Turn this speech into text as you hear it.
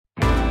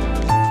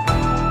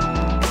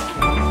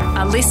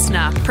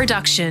listener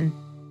production.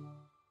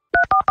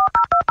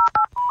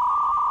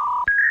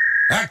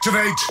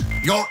 Activate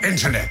your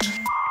internet.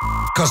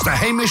 Because the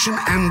Hamish and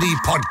Andy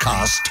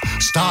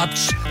podcast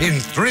starts in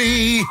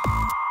 3,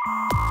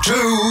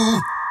 2...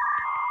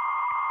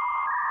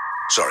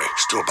 Sorry,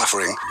 still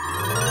buffering.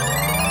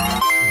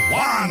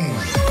 1.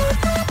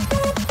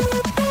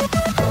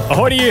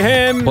 Ahoy to you,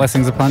 Ham.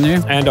 Blessings upon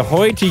you. And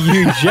ahoy to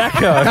you,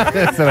 Jacko.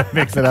 Sort of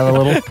mix it up a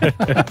little.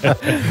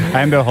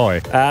 And ahoy.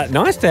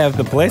 Nice to have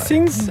the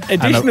blessings,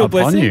 additional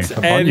blessings.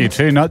 Upon you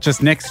too, not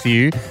just next to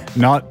you,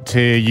 not to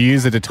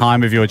use at a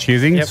time of your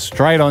choosing,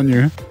 straight on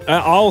you.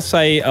 I'll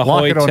say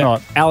ahoy like it or to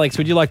not. Alex.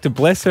 Would you like to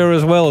bless her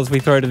as well as we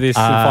throw to this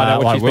and find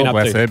out what she's been up to?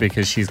 I will bless her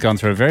because she's gone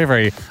through a very,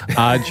 very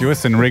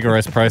arduous and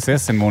rigorous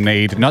process and will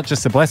need not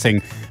just a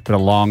blessing, but a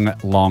long,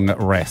 long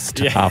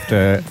rest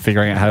after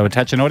figuring out how to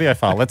attach an audio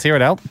file. Let's hear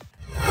it, Al.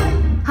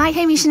 Hi,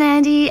 Hamish and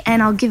Andy,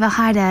 and I'll give a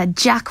hi to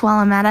Jack while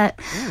I'm at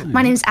it.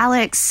 My name's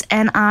Alex,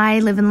 and I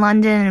live in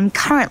London and I'm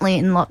currently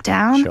in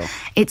lockdown. Sure.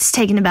 It's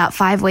taken about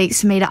 5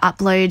 weeks for me to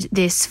upload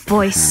this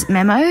voice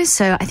memo,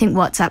 so I think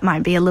WhatsApp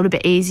might be a little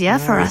bit easier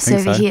for us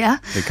over here.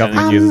 The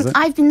government uses it.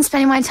 I've been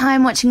spending my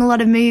time watching a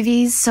lot of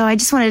movies, so I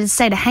just wanted to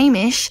say to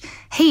Hamish,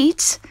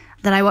 Heat,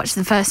 that I watched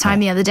the first time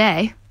the other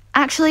day,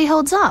 actually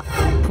holds up.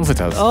 Of course it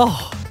does.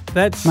 Oh,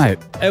 that's... Mate.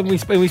 And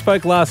we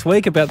spoke last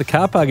week about the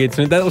car park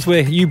incident. That was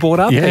where you brought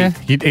up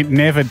Heat. It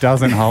never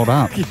doesn't hold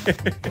up.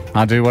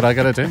 I do what I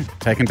got to do,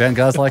 taking down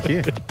guys like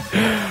you.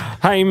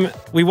 Haim,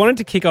 we wanted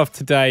to kick off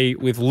today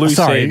with loose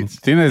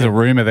ends. Do you know there's a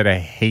rumour that a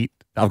Heat,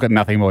 I've got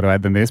nothing more to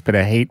add than this, but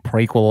a Heat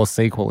prequel or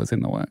sequel is in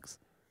the works.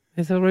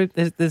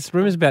 There's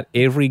rumours about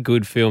every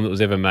good film that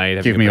was ever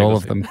made. Give me all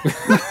of them.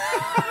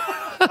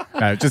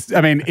 No, just,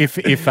 I mean, if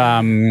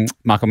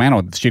Michael Mann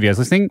or the studio's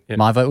listening,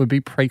 my vote would be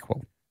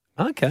prequel.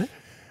 Okay.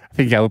 I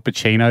think Al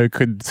Pacino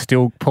could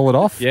still pull it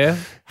off. Yeah.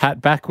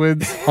 Hat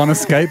backwards on a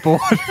skateboard.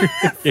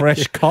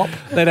 Fresh cop.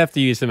 They'd have to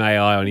use some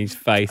AI on his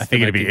face. I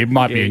think it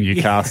might be a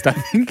new cast, I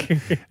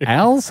think.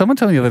 Al, someone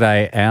told me the other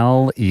day,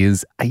 Al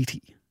is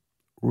 80.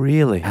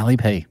 Really? Ali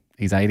P.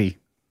 He's 80.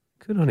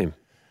 Good on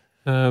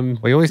him.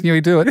 We always knew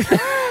he'd do it.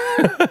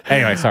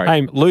 Anyway, sorry.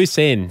 Haim, loose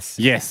ends.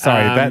 Yes,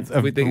 sorry. That's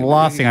the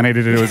last thing I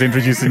needed to do was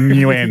introduce a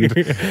new end.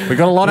 We've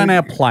got a lot on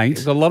our plate.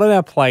 There's a lot on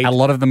our plate. A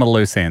lot of them are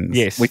loose ends.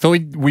 Yes. We thought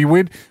we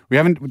would. We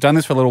haven't done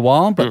this for a little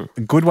while, but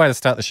a good way to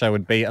start the show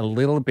would be a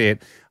little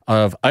bit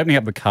of opening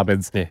up the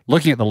cupboards,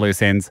 looking at the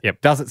loose ends.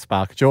 Yep. Does it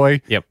spark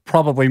joy? Yep.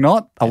 Probably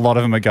not. A lot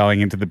of them are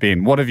going into the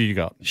bin. What have you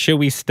got? Shall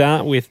we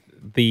start with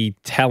the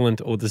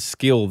talent or the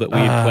skill that we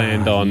had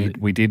planned on?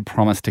 We did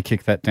promise to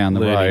kick that down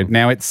the learning. road.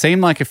 Now, it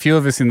seemed like a few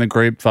of us in the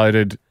group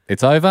voted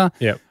it's over.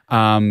 Yep.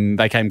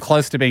 They came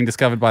close to being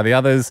discovered by the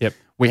others. Yep.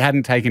 We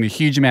hadn't taken a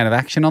huge amount of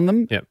action on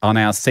them, on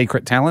our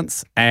secret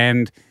talents,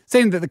 and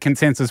seemed that the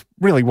consensus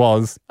really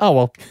was, oh,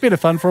 well, bit of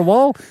fun for a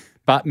while,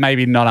 but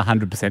maybe not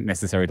 100%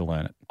 necessary to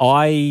learn it.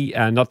 I,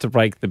 not to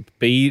break the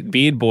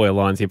beard boy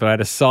lines here, but I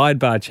had a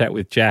sidebar chat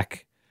with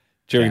Jack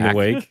during the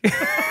week.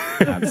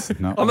 That's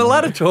not, I'm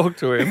allowed to talk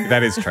to him.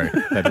 That is true.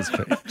 That is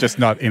true. Just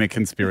not in a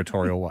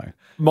conspiratorial way.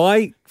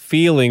 My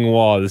feeling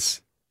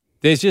was,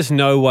 there's just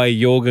no way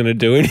you're going to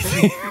do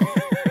anything.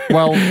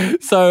 Well,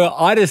 so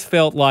I just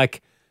felt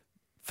like,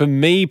 for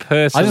me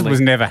personally, I just was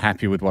never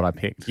happy with what I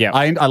picked. Yeah.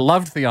 I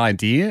loved the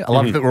idea. I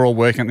loved that we're all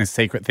working on this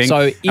secret thing.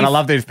 And I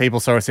love that if people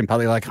saw us in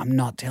public, like, I'm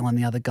not telling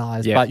the other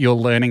guys, but you're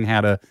learning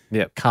how to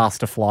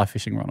cast a fly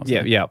fishing rod or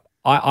something. Yeah.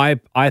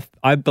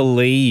 I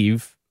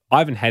believe, I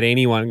haven't had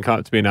anyone come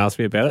up to me and ask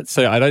me about it,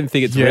 so I don't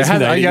think it's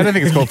resonating. I don't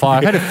think it's called fire.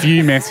 I've had a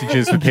few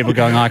messages with people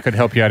going, I could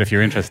help you out if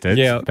you're interested.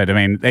 Yeah. But I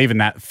mean, even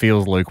that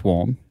feels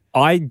lukewarm.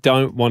 I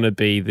don't want to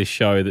be the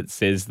show that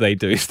says they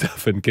do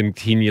stuff and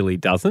continually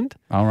doesn't.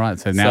 All right,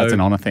 so now it's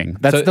an honour thing.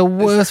 That's the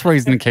worst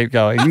reason to keep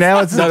going. Now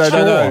it's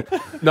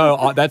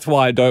No, that's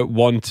why I don't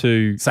want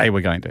to say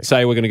we're going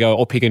to go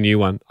or pick a new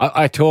one.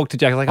 I talked to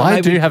Jack like, I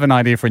do have an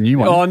idea for a new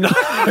one. Oh no,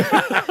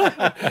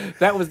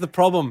 that was the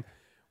problem.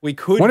 We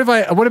could. What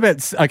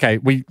about? Okay,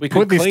 we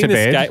put this to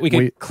bed. We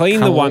could clean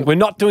the one. We're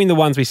not doing the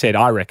ones we said.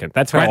 I reckon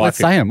that's how I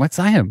feel. Let's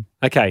say them.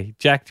 Okay,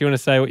 Jack, do you want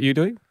to say what you're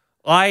doing?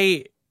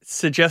 I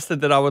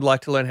suggested that I would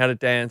like to learn how to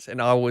dance,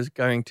 and I was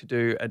going to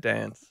do a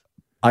dance.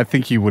 I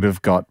think you would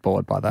have got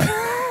bored by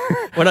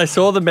that. When I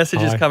saw the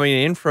messages coming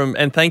in from,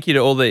 and thank you to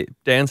all the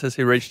dancers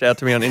who reached out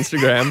to me on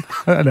Instagram.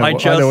 I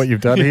know what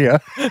you've done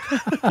here.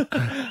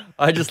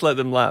 I just let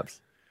them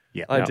lapse.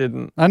 Yeah, I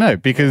didn't. I know,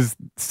 because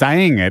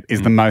saying it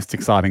is the most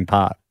exciting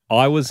part.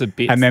 I was a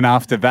bit... And then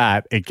after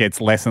that, it gets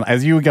less...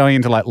 As you were going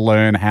into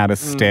learn how to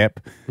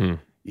step...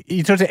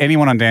 You talk to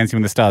anyone on Dancing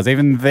with the Stars,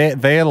 even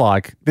they're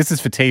like, this is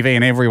for TV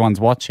and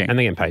everyone's watching. And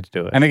they're getting paid to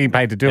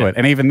do it.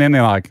 And even then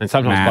they're like, and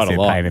sometimes quite a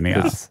lot. Pain in the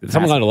ass.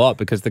 Sometimes quite a lot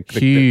because the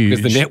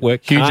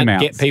network can't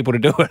get people to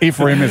do it.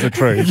 If rumours are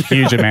true,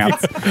 huge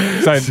amounts.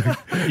 So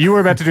you were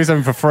about to do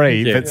something for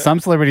free, but some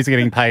celebrities are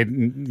getting paid,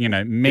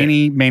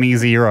 many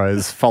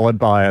zeros followed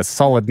by a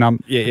solid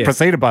number,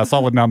 preceded by a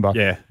solid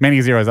number, many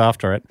zeros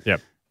after it.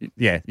 Yep.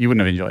 Yeah, you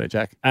wouldn't have enjoyed it,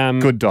 Jack.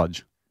 Good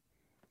dodge.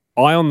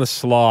 I, on the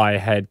sly,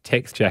 had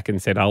text Jack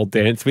and said, I'll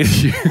dance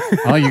with you.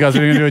 Oh, you guys are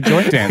going to do a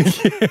joint dance?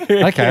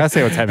 Okay, I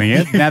see what's happening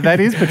here. Now, that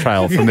is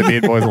betrayal from the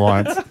Beard Boys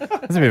Alliance.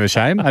 That's a bit of a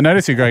shame. I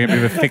notice you're growing a bit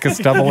of a thicker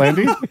stubble,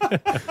 Andy.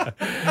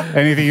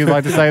 Anything you'd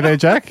like to say there,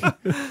 Jack?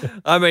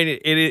 I mean,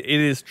 it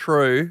is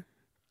true.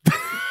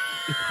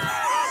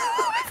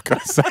 I've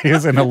got to say,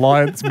 as an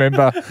Alliance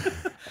member,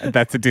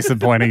 that's a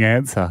disappointing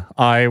answer.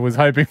 I was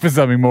hoping for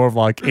something more of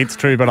like, it's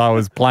true, but I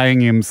was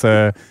playing him,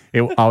 sir.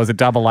 I was a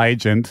double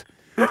agent.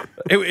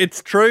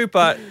 It's true,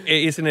 but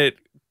isn't it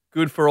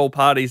good for all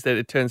parties that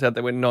it turns out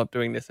that we're not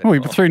doing this anymore?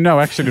 Well, through no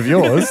action of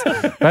yours,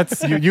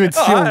 that's you would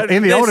still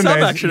in the olden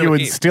days you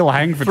would still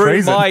hang for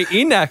treason. Through my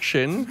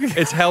inaction,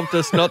 it's helped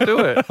us not do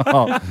it.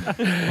 Oh,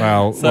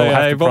 well, So, we'll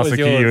have to what was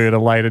prosecute you yours? at a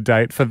later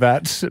date for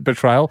that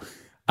betrayal.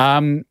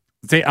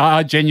 See,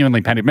 I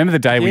genuinely panicked. Remember the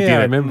day we Yeah, did I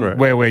it, remember it.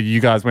 where you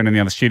guys went in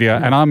the other studio,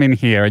 and I'm in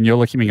here, and you're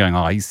looking at me going,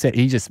 "Oh, he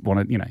just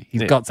wanted,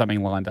 he's got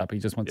something lined up. He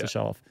just wants to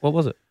show off." What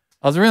was it?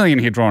 I was really in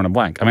here drawing a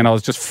blank. I mean, I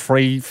was just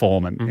free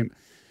forming.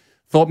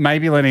 Thought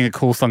maybe learning a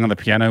cool song on the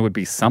piano would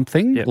be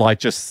something. Yep. Like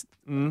just,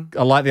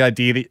 I like the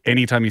idea that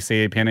anytime you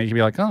see a piano, you can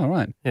be like, "Oh, all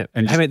right." Yeah.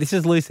 And Hey, mate, this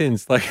is loose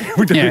ends. Like,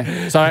 we do.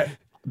 yeah. So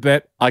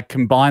that I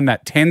combined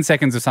that 10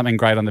 seconds of something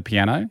great on the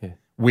piano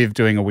with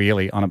doing a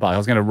wheelie on a bike. I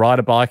was going to ride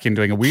a bike and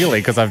doing a wheelie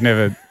because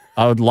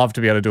I would love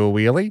to be able to do a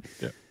wheelie.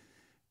 Yeah.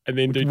 And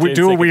then do We 10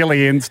 do a seconds.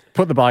 wheelie in,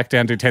 put the bike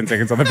down, do 10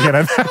 seconds on the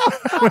piano.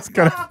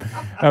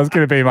 That was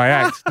going to be my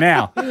act.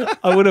 Now,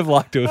 I would have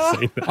liked to have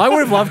seen that. I would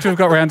have loved to have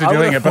got around to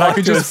doing it, but I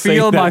could just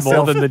feel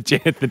myself. more than the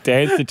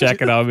dance that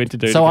Jack and I were meant to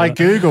do. So I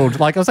together.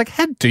 Googled, I was like,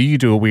 how do you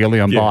do a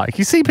wheelie on bike?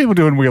 You see people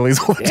doing wheelies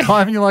all the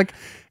time, and you're like,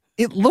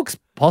 it looks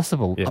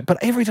possible. Yeah. But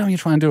every time you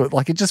try and do it,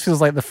 it just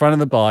feels like the front of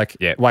the bike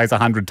weighs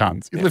 100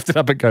 tons. You lift it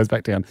up, it goes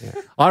back down. Yeah.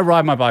 I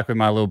ride my bike with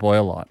my little boy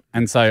a lot.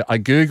 And so I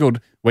Googled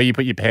where you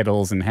put your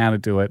pedals and how to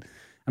do it.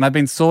 And I've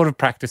been sort of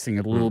practicing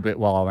it a little bit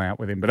while I'm out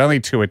with him, but only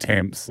 2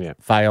 attempts. Yeah.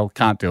 Fail,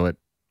 can't do it.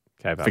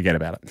 Okay, bud. Forget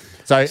about it.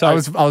 So I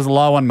was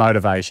low on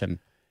motivation.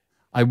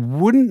 I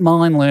wouldn't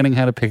mind learning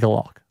how to pick a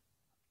lock.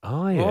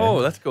 Oh, yeah.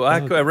 Oh, that's cool. I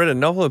read a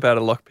novel about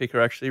a lock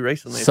picker actually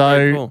recently. It's So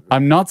very cool.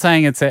 I'm not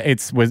saying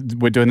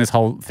we're doing this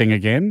whole thing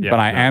again, but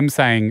I am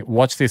saying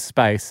watch this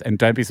space and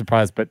don't be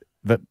surprised. But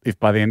that if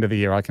by the end of the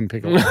year I can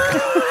pick a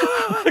lock.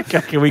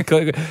 Okay,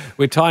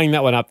 we're tying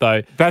that one up,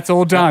 though. That's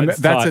all done. it's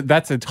tight.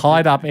 That's a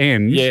tied up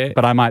end. Yeah.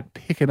 But I might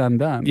pick it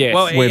undone. Yeah.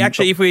 Well,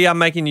 actually, if we are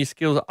making new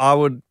skills, I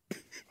would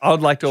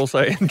like to also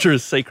enter a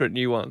secret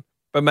new one,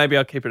 but maybe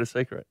I'll keep it a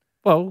secret.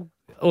 Well,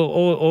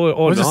 or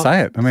We'll just not.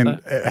 say it. I mean,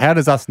 how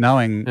does us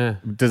knowing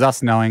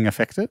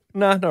affect it?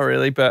 No, not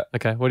really, but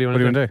Okay, what do you What want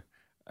do you to want to do?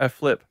 a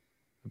flip.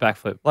 A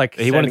backflip. Like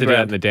he wanted to standing do that in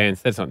ground. the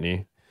dance. That's not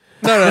new.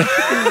 No.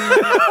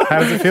 How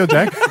does it feel,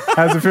 Jack?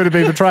 How does it feel to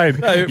be betrayed?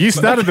 You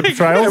started the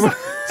betrayals.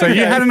 So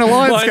you had an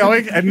alliance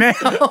going, and now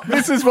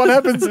this is what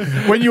happens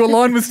when you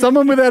align with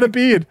someone without a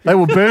beard. They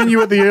will burn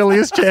you at the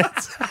earliest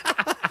chance.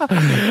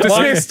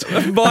 Dismissed.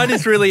 Mine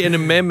is really an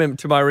amendment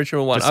to my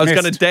original one. I was going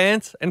to Dismissed.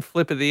 dance and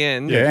flip at the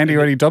end. Yeah, Andy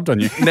already dobbed on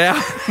you. Now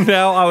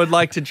I would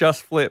like to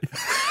just flip.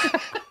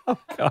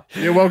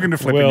 You're welcome to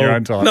flip in your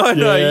own time. No,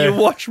 Yeah. you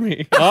watch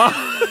me.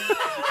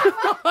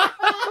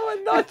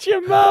 Not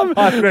your mum.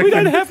 I reckon, We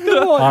don't have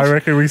to watch. I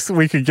reckon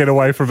we could get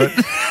away from it.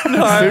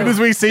 As soon as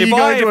we see If you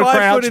go into a if I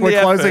crouch, put in we're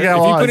the closing effort- our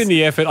If you eyes. put in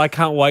the effort, I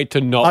can't wait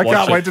to not I watch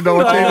can't it. wait to know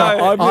what you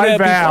I'm I gonna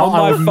vow on my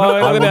I will phone.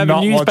 I'm I going to will have a not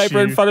watch newspaper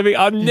in you. front of me.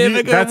 I'm never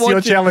going to That's watch your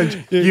it. challenge.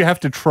 You have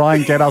to try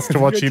and get us to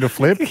watch you to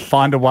flip.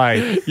 Find a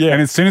way. Yeah.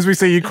 And as soon as we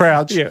see you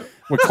crouch, Yeah.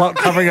 we're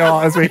covering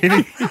our eyes. We're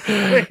hitting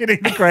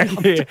the ground.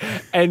 Yeah.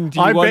 And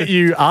I bet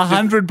you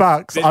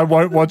 $100 I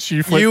won't watch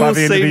you flip You by will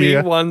the end of see the me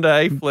year. one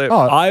day flip.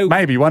 Oh,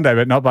 maybe one day,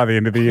 but not by the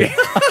end of the year.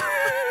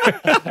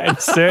 and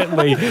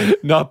certainly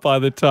not by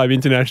the time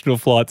international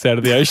flights out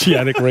of the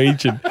oceanic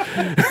region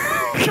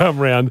come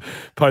round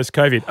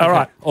post-COVID. All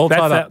right. All That's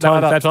tied up, that-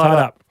 tied up, That's tied tied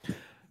up. up.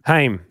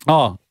 Haim.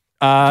 Oh,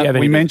 have we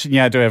anything? mentioned,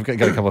 I do have got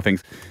a couple of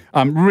things.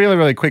 Really,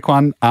 really quick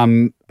one. A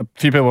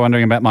few people were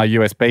wondering about my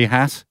USB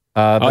hat.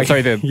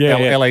 Sorry, the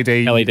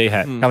LED LED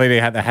hat. LED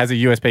hat that has a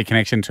USB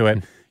connection to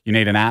it. You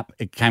need an app.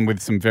 It came with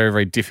some very,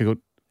 very difficult.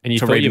 And you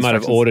to thought read you might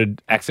have instructions.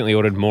 accidentally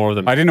ordered more of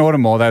them. I didn't order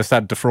more. They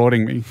started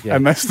defrauding me,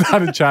 and they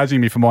started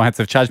charging me for more hats.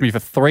 They've charged me for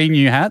 3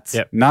 new hats.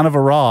 Yep. None have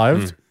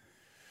arrived,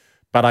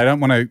 but I don't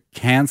want to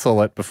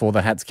cancel it before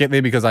the hats get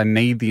there because I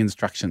need the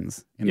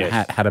instructions in the Yes.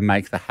 hat, how to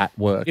make the hat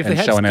work If and the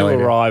hats show an do LED.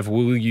 arrive,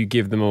 will you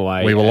give them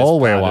away? We will as all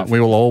wear part one. of- We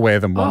will all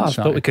wear them Oh, I one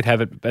thought show. we could have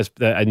it as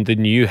the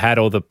new hat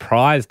or the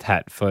prized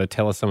hat for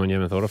Tell Us Someone You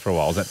Haven't Thought of for a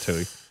while. Is that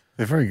too?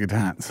 They're very good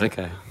hats.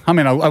 Okay. I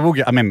mean, I will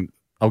get. I mean,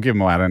 I'll give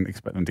them away. I don't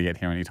expect them to get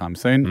here anytime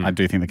soon. I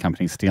do think the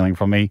company's stealing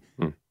from me.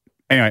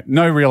 Anyway,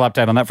 no real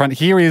update on that front.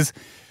 Here is,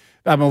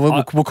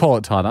 we'll call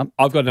it tied up.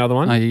 I've got another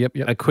one. Yep.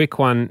 A quick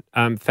one.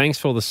 Thanks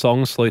for all the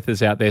song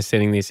sleuthers out there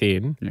sending this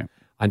in. Yeah.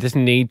 I just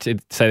need to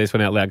say this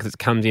one out loud because it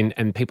comes in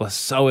and people are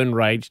so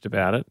enraged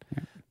about it.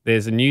 Yeah.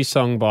 There's a new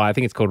song by, I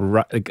think it's called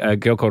a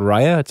girl called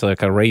Raya. It's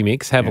like a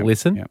remix. Have a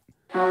listen. Yep.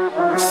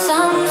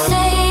 Some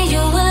say you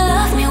will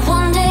love me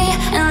one day,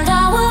 and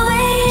I will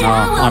wait.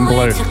 I'm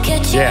blue. To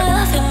get Yeah. your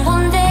love in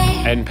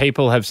and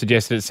people have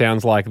suggested it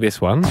sounds like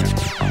this one.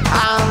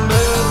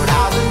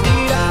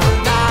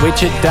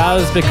 Which it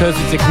does because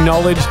it's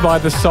acknowledged by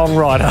the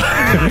songwriter.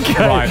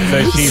 Okay. Right,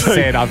 so she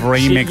said, I've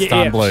remixed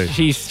I'm Blue.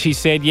 She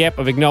said, yep,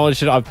 I've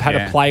acknowledged it. I've had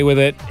a play with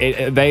it.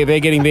 They're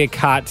getting their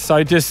cut.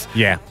 So just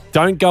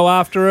don't go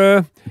after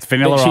her. It's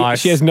Vanilla Ice,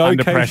 she has no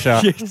Under Pressure.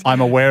 Yes.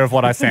 I'm aware of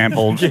what I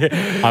sampled.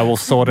 I will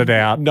sort it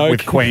out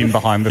with Queen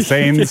behind the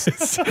scenes.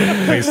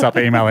 Please stop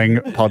emailing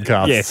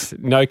podcasts. Yes,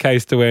 no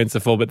case to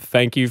answer for, but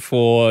thank you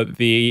for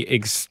the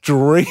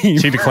extreme...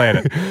 She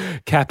declared it.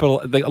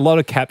 A lot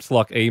of caps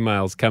lock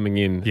emails coming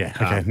in. Yeah,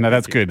 okay. No,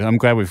 that's good. I'm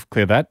glad we've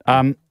cleared that.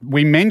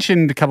 We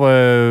mentioned a couple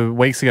of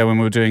weeks ago when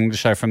we were doing the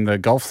show from the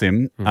golf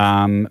sim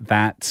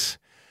that...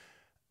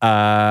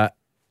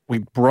 we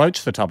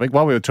broached the topic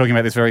while we were talking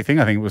about this very thing.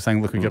 I think we were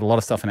saying, look, we've got a lot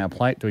of stuff on our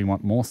plate. Do we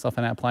want more stuff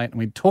on our plate? And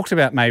we talked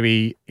about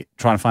maybe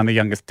trying to find the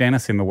youngest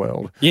dentist in the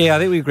world. Yeah, I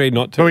think we agreed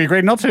not to. But we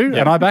agreed not to,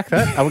 and I back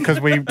that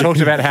because we talked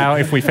about how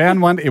if we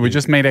found one, it would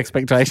just meet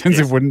expectations.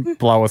 It wouldn't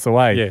blow us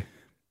away. Yeah.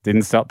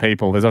 Didn't stop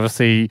people.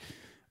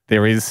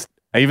 There is,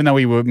 even though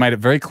we made it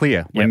very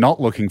clear, we're not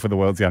looking for the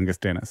world's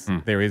youngest dentist.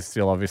 There is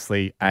still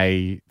obviously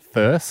a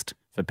thirst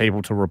for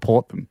people to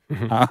report them.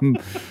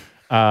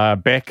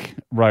 Beck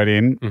wrote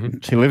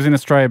in. She lives in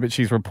Australia, but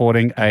she's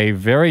reporting a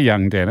very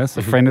young dentist,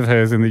 a friend of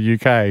hers in the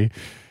UK.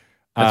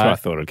 That's what I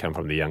thought it would come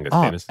from, the youngest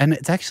dentist. And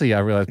it's actually, I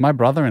realised, my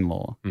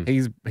brother-in-law,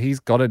 he's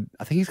got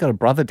a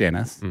brother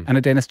dentist and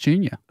a dentist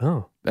junior.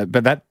 Oh.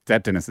 But that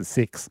dentist is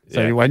 6.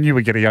 So I knew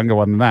we'd get a younger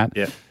one than that.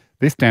 Yeah.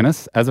 This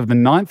dentist, as of the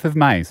 9th of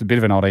May, it's a bit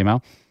of an old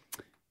email,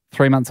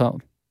 3 months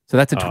old. So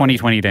that's a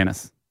 2020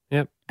 dentist.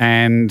 Yep.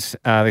 And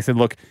they said,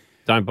 look,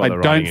 don't bother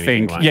I don't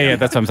think, that's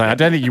what I'm saying. I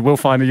don't think you will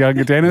find a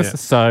younger dentist.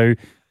 So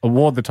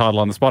award the title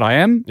on the spot. I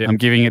am. Yep. I'm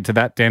giving it to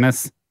that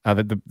dentist,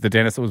 the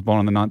dentist that was born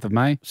on the 9th of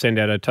May. Send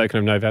out a token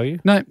of no value?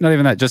 No, not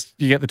even that. Just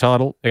you get the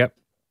title. Yep.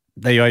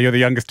 There you are. You're the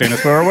youngest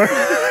dentist we're aware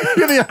of.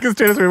 You're the youngest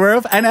dentist we're aware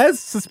of. And as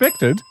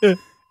suspected,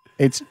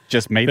 it's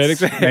just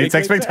meets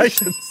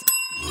expectations.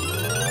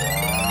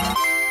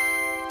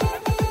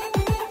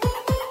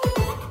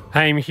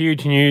 Hey,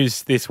 huge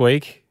news this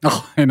week.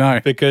 Oh, I know.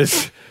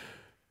 Because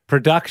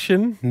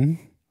production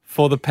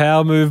for the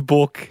Power Move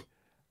book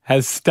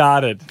has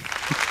started.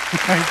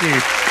 Thank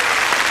you.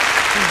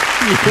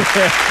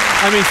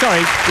 I mean,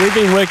 sorry, we've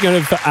been working on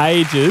it for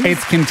ages.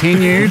 It's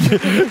continued,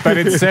 but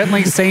it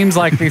certainly seems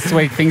like this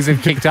week things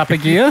have kicked up a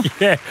gear.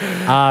 Yeah.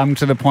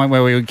 To the point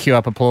where we would queue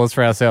up applause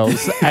for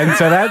ourselves. And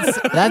so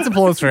that's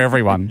applause for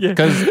everyone.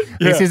 Because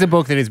this is a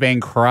book that is being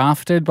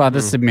crafted by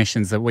the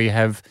submissions that we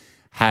have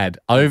had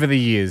over the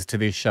years to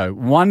this show.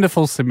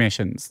 Wonderful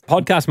submissions.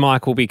 Podcast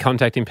Mike will be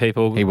contacting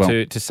people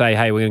to say,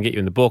 hey, we're going to get you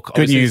in the book.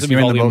 Good news, you're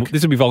in the book.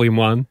 This will be volume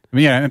 1.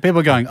 Yeah, and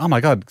people are going, oh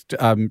my God,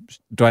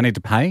 do I need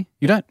to pay?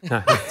 You don't.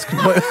 No.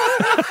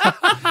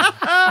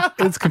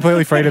 It's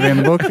completely free to be in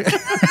the book.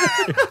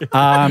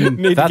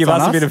 Need to give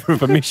us a bit of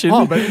permission.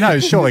 Oh, but no,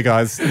 surely,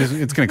 guys,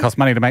 it's going to cost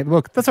money to make the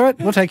book. That's all right.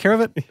 We'll take care of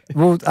it.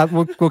 We'll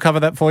cover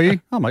that for you.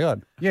 Oh my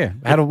God, yeah.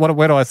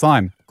 Where do I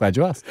sign? Glad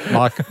you asked.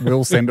 Mike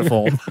will send a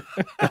form.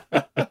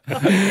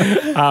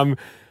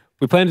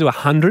 We plan to do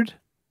 100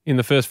 in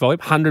the first volume.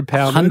 100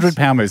 power moves. 100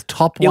 power moves.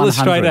 Top 100.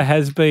 Illustrator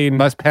has been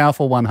most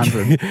powerful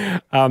 100.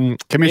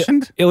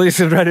 Commissioned.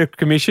 Illustrator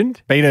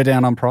commissioned. Beat her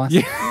down on price.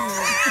 Yeah.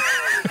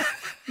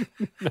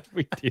 No,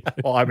 we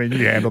didn't. Well, I mean,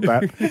 you handled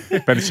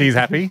that. But she's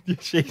happy?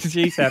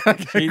 She's happy.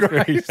 Okay, she's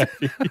very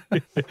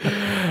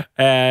happy.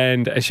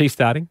 And she's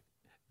starting.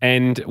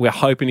 And we're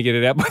hoping to get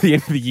it out by the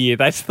end of the year.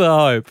 That's the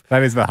hope.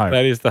 That is the hope.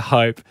 That is the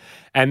hope.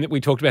 And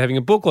we talked about having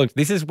a book launch.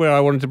 This is where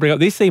I wanted to bring up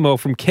this email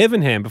from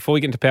Kevin Ham before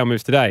we get into Power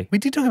Moves today. We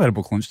did talk about a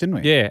book launch, didn't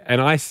we? Yeah.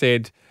 And I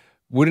said,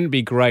 wouldn't it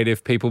be great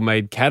if people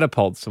made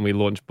catapults and we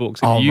launched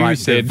books? And you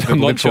said, I'm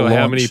not sure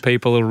how many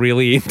people are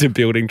really into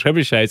building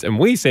trebuchets. And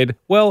we said,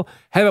 well,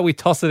 how about we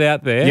toss it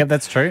out there? Yep,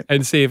 that's true.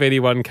 And see if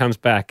anyone comes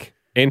back.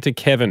 Enter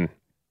Kevin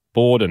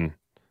Borden.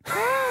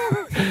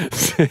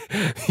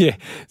 Yeah,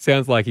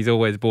 sounds like he's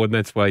always bored and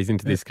that's why he's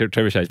into this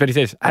trebuchets. But he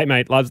says, hey,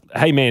 mate,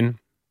 hey, man,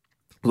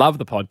 love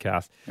the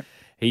podcast. Yep.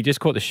 He just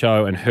caught the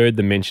show and heard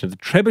the mention of the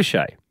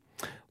trebuchet.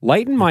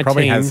 Late in my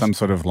probably teens... has some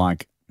sort of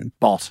like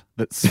bot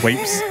that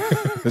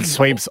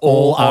sweeps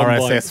all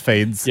RSS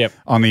feeds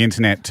on the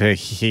internet to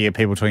hear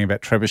people talking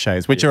about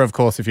trebuchets, which are, of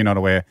course, if you're not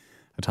aware,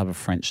 a type of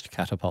French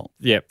catapult.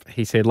 Yep.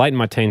 He said, late in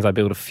my teens, I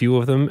built a few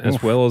of them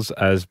as well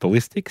as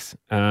ballistics.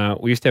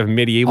 We used to have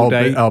medieval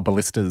day.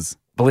 Ballistas.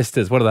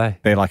 Ballistas, what are they?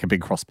 They're like a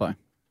big crossbow.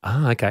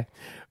 Ah, okay.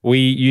 We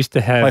used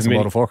to have... Play some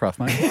World of Warcraft,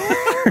 mate.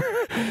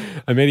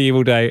 A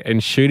medieval day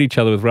and shoot each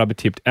other with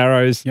rubber-tipped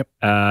arrows. Yep.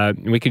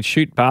 We could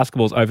shoot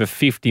basketballs over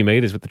 50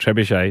 metres with the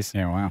trebuchets.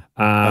 Yeah, wow.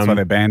 That's why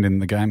they're banned in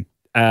the game.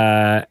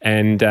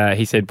 And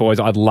he said, boys,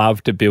 I'd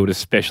love to build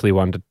especially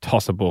one to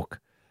toss a book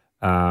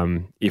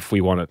if we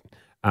want it.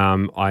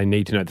 I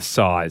need to know the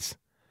size.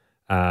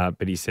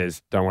 But he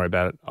says, don't worry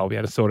about it. I'll be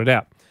able to sort it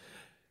out.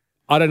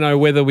 I don't know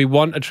whether we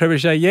want a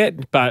trebuchet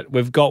yet, but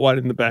we've got one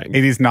in the bag.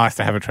 It is nice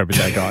to have a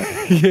trebuchet guy.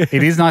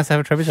 It is nice to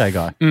have a trebuchet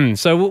guy.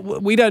 So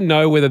we don't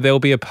know whether there'll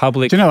be a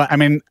public... Do you know what? I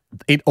mean,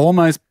 it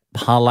almost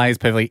parlays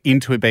perfectly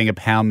into it being a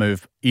power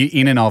move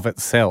in and of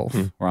itself,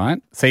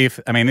 right? See if,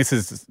 this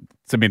is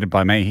submitted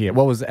by me here.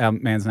 What was our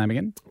man's name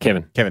again?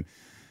 Kevin.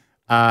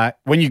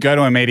 When you go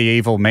to a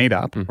medieval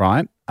meetup,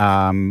 right?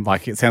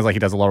 Like it sounds like he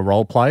does a lot of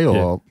role play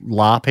or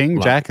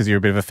LARPing, Jack, as you're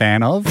a bit of a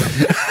fan of.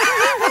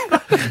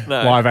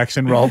 Live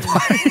action role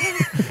play.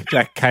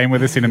 Jack came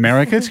with us in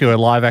America to a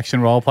live action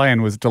role play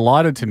and was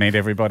delighted to meet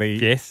everybody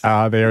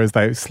there as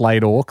they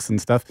slayed orcs and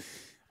stuff.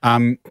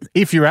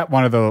 If you're at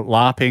one of the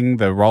LARPing,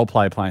 the role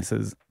play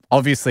places,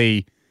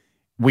 obviously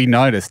we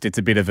noticed it's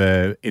a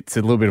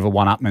little bit of a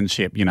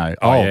one-upmanship,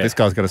 this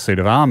guy's got a suit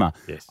of armor.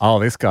 Yes. Oh,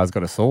 this guy's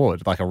got a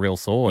sword, like a real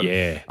sword.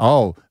 Yeah.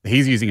 Oh,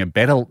 he's using a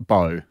better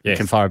bow. Yes.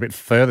 Can fire a bit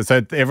further.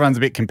 So everyone's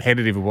a bit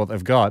competitive with what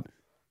they've got.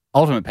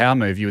 Ultimate power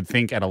move, you would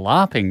think at a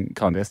LARPing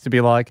contest to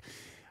be like,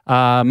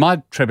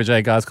 my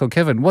trebuchet guy's called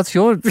Kevin. What's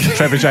your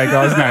trebuchet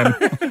guy's name?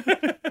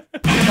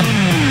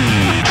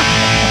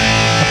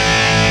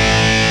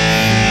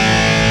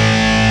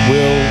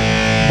 We'll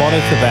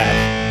monitor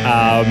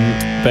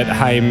that. But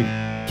Haim,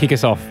 kick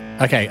us off.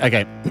 Okay.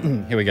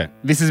 Here we go.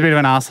 This is a bit of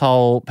an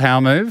asshole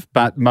power move,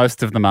 but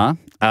most of them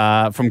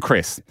are. From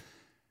Chris.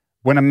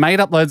 When a mate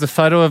uploads a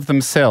photo of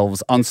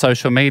themselves on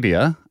social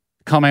media,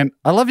 comment,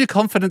 I love your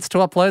confidence to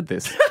upload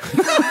this.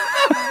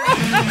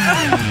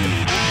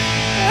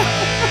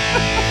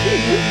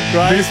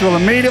 Right. This will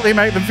immediately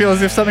make them feel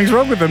as if something's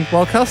wrong with them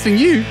while casting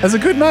you as a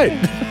good mate.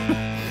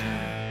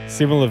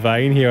 Similar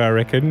vein here, I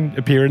reckon.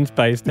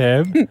 Appearance-based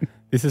Ham.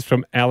 This is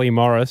from Ali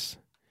Morris.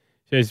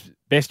 She says,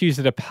 best used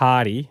at a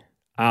party,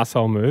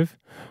 arsehole move,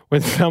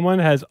 when someone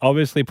has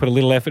obviously put a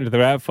little effort into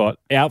their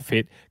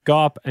outfit, go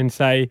up and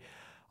say,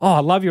 oh, I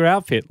love your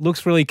outfit.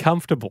 Looks really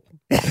comfortable.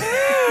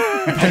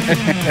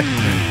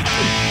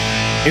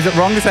 Is it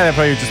wrong to say that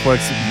probably just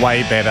works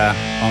way better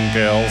on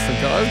girls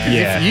than guys?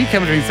 Yeah. If you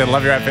come to me and say,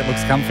 love your outfit,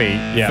 looks comfy,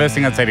 first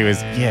thing I'd say to you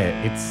is,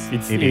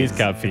 it is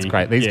comfy. It's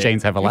great. These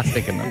jeans have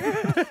elastic in them.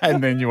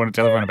 And then you want to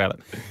tell everyone about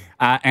it.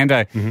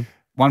 And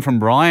one from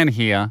Brian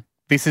here.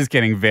 This is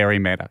getting very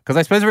meta because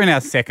I suppose we're in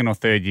our second or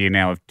third year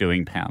now of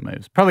doing power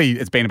moves. Probably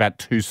it's been about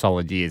 2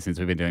 solid years since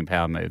we've been doing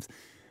power moves.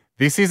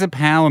 This is a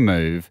power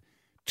move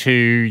to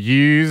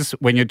use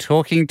when you're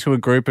talking to a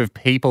group of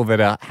people that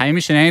are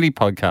Hamish and Andy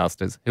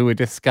podcasters who are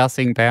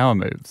discussing power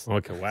moves.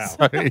 Okay, wow.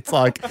 So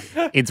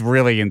it's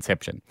really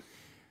Inception.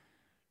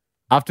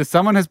 After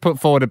someone has put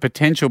forward a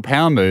potential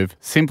power move,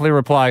 simply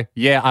reply,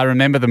 yeah, I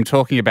remember them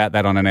talking about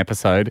that on an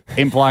episode,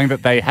 implying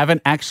that they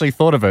haven't actually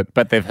thought of it,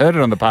 but they've heard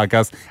it on the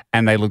podcast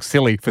and they look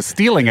silly for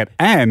stealing it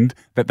and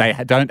that they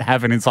don't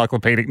have an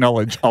encyclopedic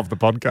knowledge of the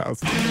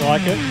podcast.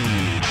 Like it?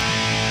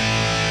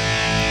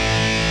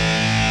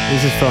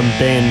 This is from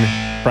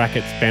Ben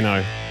brackets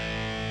Benno.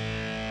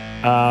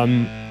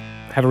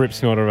 Have a rip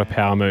snorter of a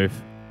power move.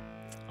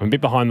 I'm a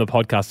bit behind the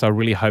podcast, so I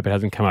really hope it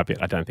hasn't come up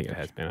yet. I don't think it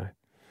has, Benno.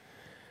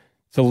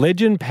 It's a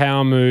legend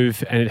power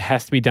move, and it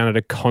has to be done at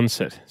a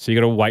concert. So you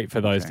got to wait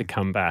for those to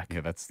come back. Yeah,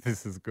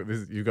 this is good.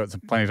 You've got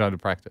plenty of time to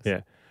practice.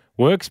 Yeah,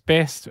 works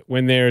best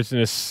when there is an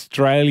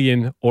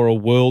Australian or a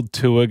world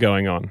tour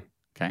going on.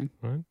 Okay,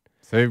 right.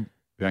 So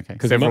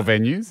several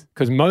venues.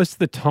 Because most of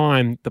the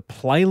time, the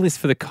playlist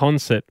for the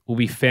concert will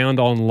be found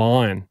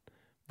online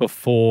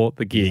before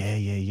the gig.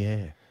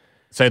 Yeah.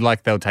 So,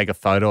 like, they'll take a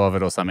photo of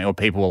it or something, or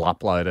people will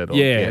upload it.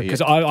 Because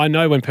I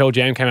know when Pearl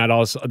Jam came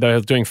out, they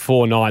were doing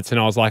 4 nights,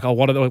 and I was like, oh,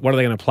 what are they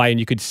going to play? And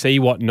you could see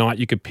what night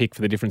you could pick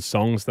for the different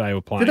songs they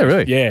were playing. Did they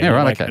really? Yeah.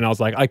 Right, okay. And I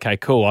was like, okay,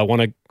 cool. I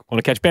want to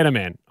catch Better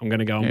Man. I'm going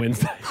to go on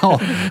Wednesday.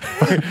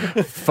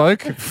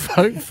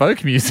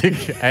 Folk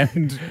music,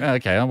 and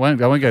okay, I won't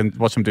go and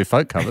watch them do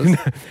folk covers.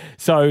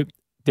 So,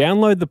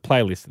 download the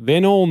playlist.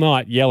 Then all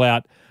night, yell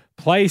out,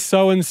 play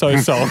so-and-so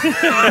song.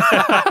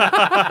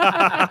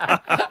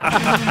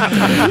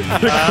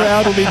 The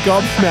crowd will be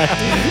gobsmacked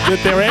that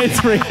they're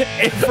answering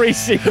every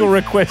single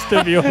request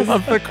of yours.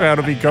 The crowd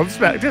will be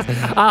gobsmacked. Just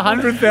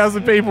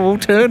 100,000 people will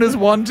turn as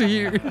one to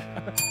you.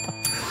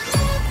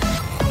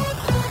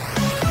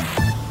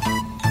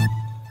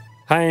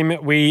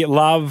 Haim, we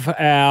love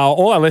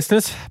all our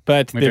listeners,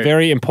 but they're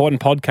very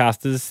important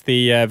podcasters,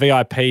 the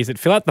VIPs that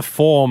fill out the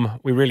form.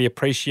 We really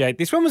appreciate.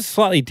 This one was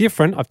slightly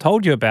different. I've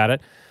told you about it.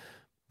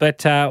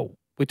 But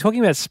we're talking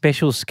about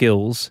special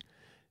skills.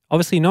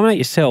 Obviously, nominate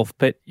yourself,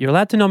 but you're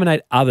allowed to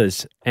nominate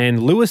others.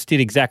 And Lewis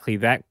did exactly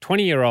that.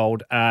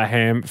 20-year-old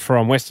Ham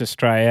from Western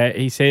Australia.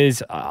 He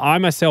says, I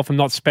myself am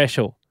not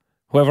special.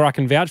 However, I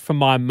can vouch for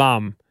my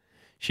mum.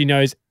 She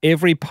knows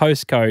every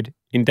postcode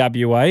in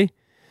WA.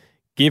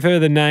 Give her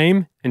the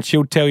name and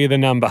she'll tell you the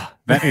number.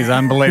 That is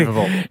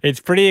unbelievable.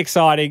 It's pretty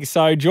exciting.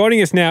 So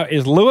joining us now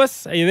is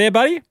Lewis. Are you there,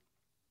 buddy?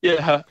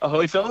 Yeah,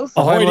 ahoy, fellas.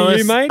 Ahoy to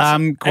you, mate.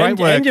 Great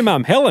work. And your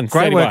mum, Helen.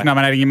 Great work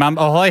nominating your mum.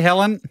 Ahoy,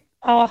 Helen.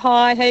 Oh,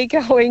 hi. How you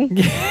going?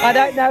 I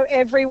don't know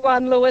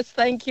everyone, Lewis,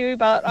 thank you,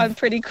 but I'm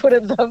pretty good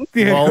at them.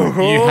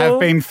 Well, you have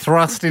been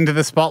thrust into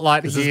the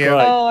spotlight here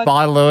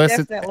by Lewis.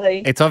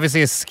 Definitely. It's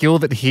obviously a skill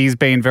that he's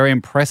been very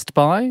impressed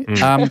by.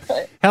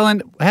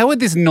 Helen, how would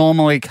this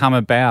normally come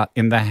about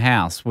in the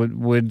house?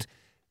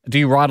 Do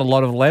you write a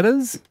lot of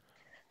letters?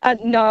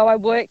 No, I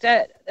worked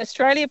at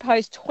Australia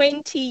Post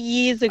 20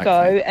 years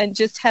ago and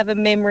just have a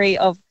memory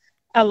of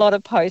a lot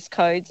of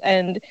postcodes,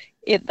 and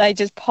they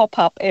just pop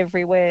up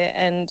everywhere.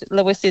 And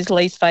Lewis is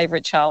Lee's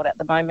favourite child at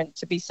the moment,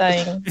 to be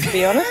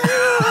honest.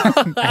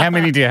 How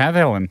many do you have,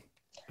 Helen?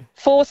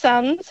 4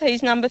 sons.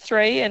 He's number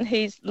 3, and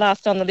he's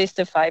last on the list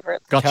of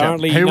favourites. Gotcha.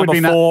 Currently Who would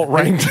number be 4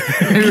 ranked.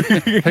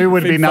 Who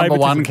would be In number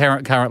 1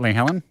 favouritism. currently,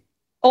 Helen?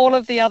 All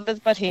of the others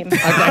but him.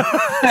 Okay.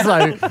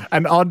 So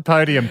an odd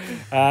podium.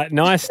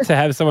 Nice to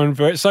have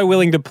someone so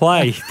willing to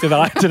play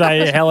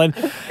today, Helen.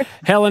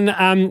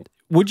 Helen,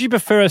 would you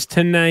prefer us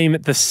to name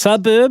the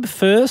suburb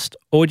first,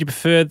 or would you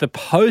prefer the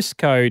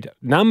postcode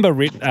number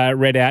read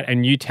out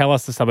and you tell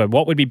us the suburb?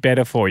 What would be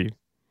better for you?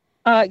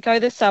 Go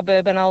the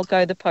suburb and I'll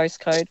go the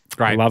postcode.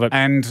 Great. Love it.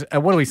 And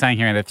what are we saying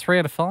here? Out of 3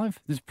 out of 5?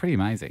 This is pretty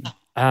amazing.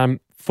 4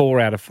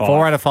 out of 5.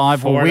 4 out of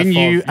 5 will win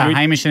you a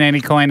Hamish and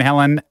Andy coin,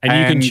 Helen. And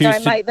you can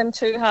choose Don't make them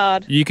too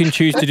hard. You can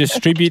choose to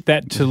distribute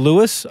that to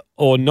Lewis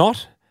or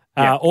not,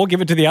 or give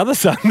it to the other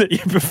son that you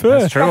prefer.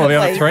 That's true. Or the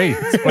other 3.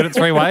 Split it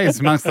 3 ways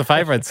amongst the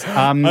favourites.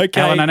 Okay.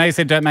 Helen, I know you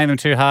said don't make them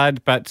too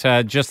hard, but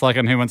just like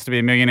on Who Wants to Be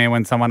a Millionaire,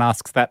 when someone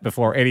asks that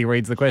before Eddie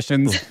reads the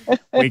questions,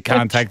 we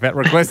can't take that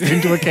request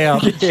into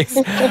account. Yes,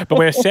 but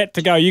we're set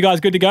to go. You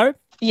guys good to go?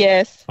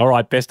 Yes. All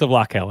right, best of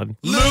luck, Helen.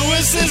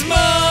 Lewis's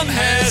mom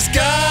has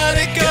got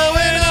it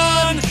going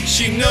on.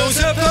 She knows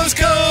her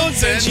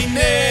postcodes and she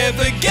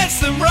never gets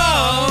them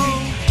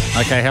wrong.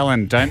 Okay,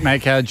 Helen, don't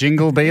make our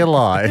jingle be a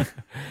lie.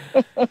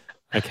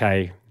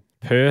 Okay,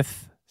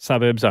 Perth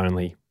suburbs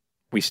only.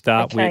 We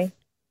start with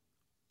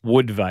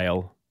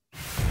Woodvale.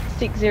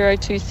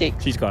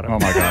 6026. She's got it. Oh,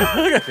 my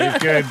God. She's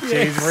good.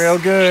 She's real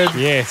good.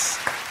 Yes.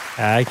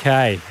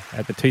 Okay.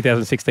 At the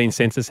 2016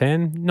 census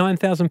hand,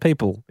 9,000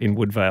 people in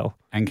Woodvale.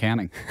 And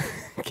counting.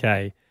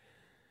 Okay.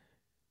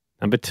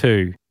 Number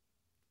 2,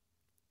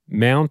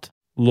 Mount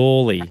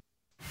Lawley.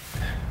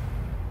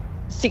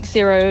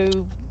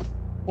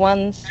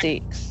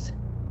 6016.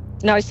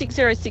 No,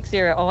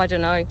 6060. Oh, I don't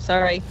know.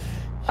 Sorry.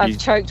 I've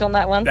choked on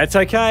that one. That's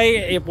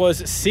okay. It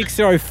was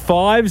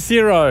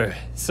 6050.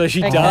 So she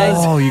does.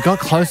 Oh, you got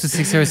close to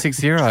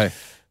 6060. Yeah,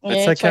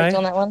 okay. choked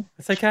on that one.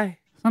 That's okay.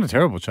 It's not a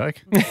terrible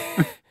choke.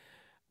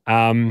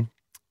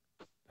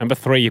 Number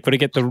 3, you've got to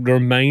get the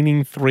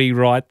remaining 3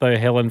 right, though,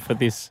 Helen, for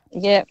this.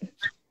 Yep.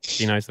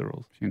 She knows the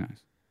rules. She knows.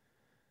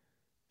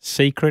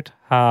 Secret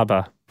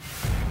Harbour.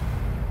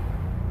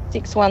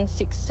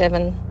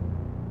 6167.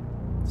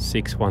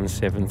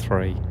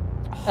 6173. It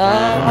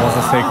was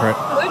a secret.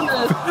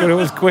 But it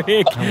was quick.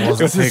 It was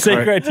a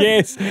secret.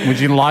 Yes. Would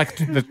you like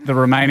the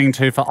remaining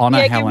 2 for honour,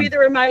 Yeah, Helen? give me the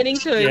remaining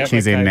 2. Yep.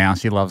 She's Okay. in now.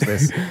 She loves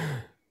this.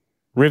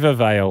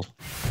 Rivervale.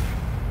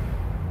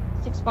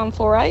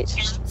 6148.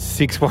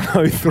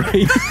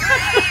 6103.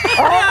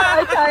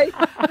 Oh, okay.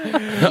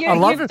 I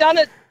love You've it. done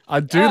it. I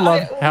do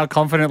love how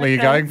confidently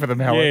you're going for them,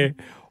 Helen.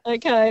 Yeah.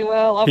 Okay,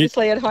 well,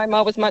 obviously at home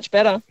I was much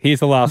better. Here's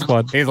the last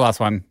one. Here's the last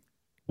one.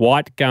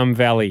 White Gum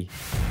Valley.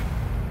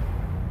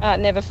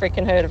 Never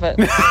freaking heard of it.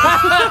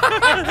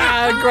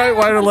 Great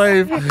way to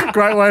leave.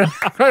 Great way to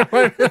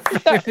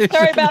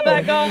Sorry about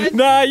that, guys.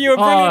 No, you were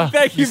brilliant.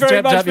 Thank you very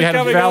stepped much up. for You had a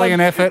coming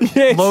valiant on. effort.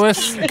 Yes.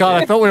 Lewis,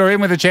 God, I thought we were in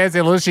with a chance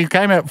there, Lewis. She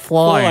came out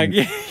flying.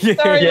 Yeah, yeah.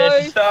 Sorry,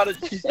 Yeah, Lou.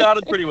 she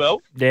started pretty well.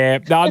 Yeah,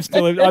 no, I'm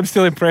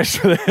still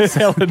impressed with it,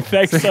 Helen.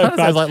 Thanks so Sounds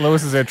much. like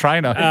Lewis is her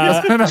trainer.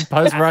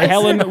 Post-race.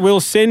 Helen,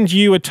 we'll send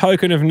you a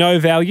token of no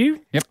value.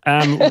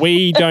 Yep.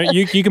 We don't.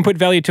 You can put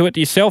value to it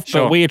yourself,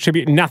 Sure. but we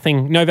attribute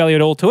nothing, no value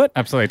at all to it.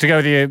 Absolutely. To go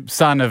with your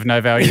son of no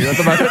value at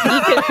the moment.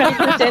 You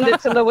can send it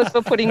to Lewis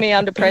for putting me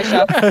under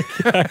pressure.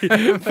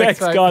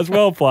 Thanks, mate. guys.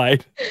 Well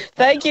played.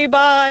 Thank you.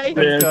 Bye.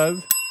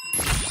 Guys.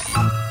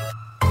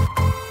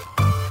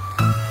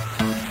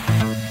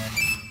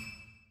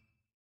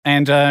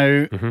 And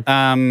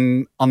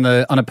on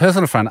a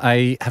personal front,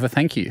 I have a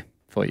thank you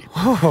for you.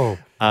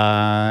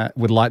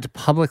 Would like to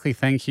publicly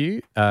thank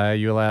you.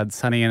 You allowed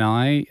Sonny and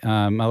I,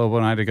 my little boy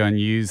and I, to go and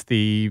use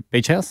the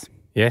beach house.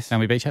 Yes.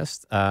 Family beach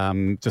house.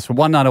 Just for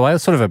one night away. It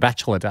was sort of a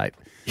bachelor date.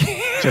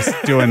 Just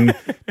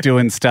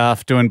doing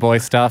stuff, doing boy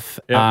stuff.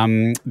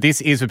 Yep.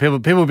 This is for people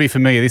will be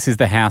familiar. This is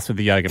the house with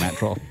the yoga mat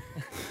drawer,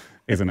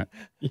 isn't it?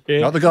 Yeah.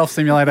 Not the golf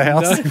simulator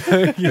house,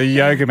 the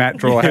yoga mat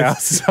drawer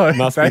house. So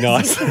Must be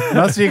nice.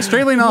 Must be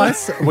extremely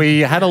nice. We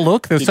had a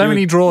look. There's so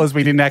many drawers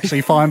we didn't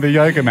actually find the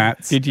yoga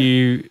mats. Did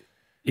you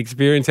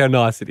experience how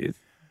nice it is?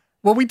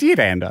 Well, we did,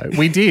 Ando.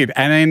 We did.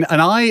 And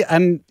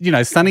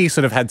Sonny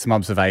sort of had some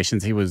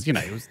observations. He was,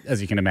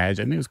 as you can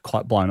imagine, he was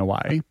quite blown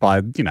away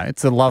by,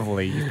 it's a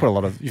lovely,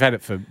 you've had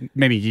it for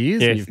many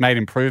years. Yes. And you've made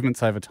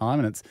improvements over time.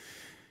 And it's,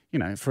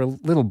 for a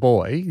little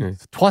boy,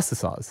 it's twice the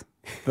size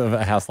of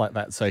a house like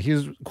that. So he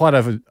was quite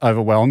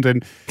overwhelmed.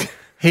 And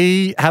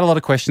he had a lot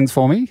of questions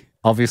for me,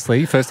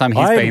 obviously. First time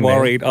he's been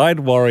there.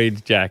 I'd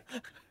worried, Jack,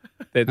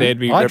 that there'd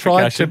be I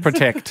tried to repercussions.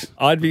 protect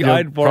I'd your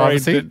worried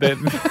privacy.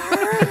 that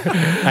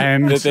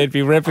and that there'd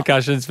be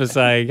repercussions for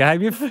saying,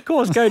 hey, of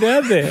course, go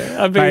down there.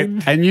 I mean,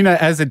 Mate, and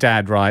as a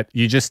dad, right,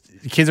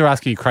 kids are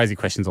asking you crazy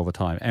questions all the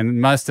time.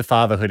 And most of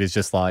fatherhood is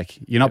just like,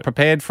 you're not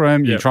prepared for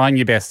them, you're trying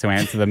your best to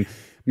answer them.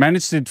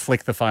 managed to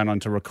flick the phone on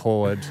to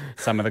record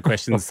some of the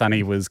questions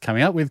Sonny was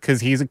coming up with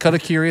because he's got a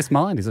curious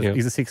mind. He's a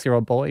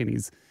 6-year-old boy and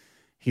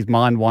his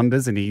mind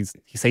wanders and he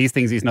sees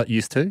things he's not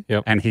used to.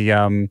 Yep.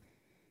 And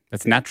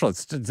it's natural.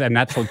 It's a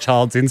natural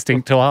child's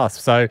instinct to ask.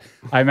 So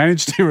I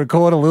managed to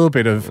record a little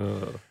bit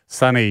of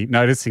Sonny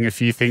noticing a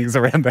few things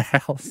around the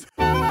house.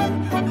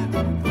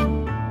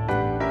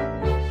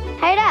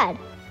 Hey, Dad,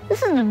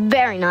 this is a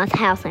very nice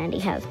house Andy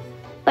has.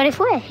 But if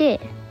we're here,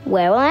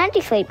 where will Andy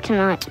sleep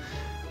tonight?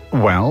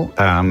 Well,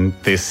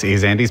 this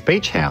is Andy's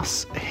beach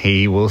house.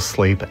 He will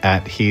sleep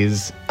at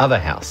his other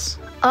house.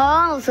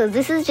 Oh, so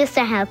this is just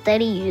a house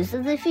that he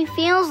uses if he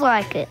feels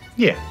like it.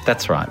 Yeah,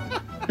 that's right.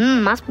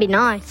 Must be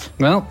nice.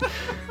 Well,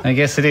 I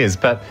guess it is.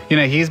 But,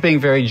 he's being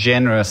very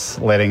generous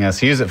letting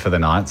us use it for the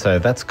night, so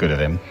that's good of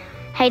him.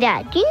 Hey,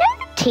 Dad, do you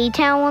know the tea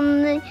towel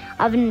on the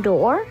oven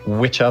door?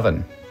 Which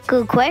oven?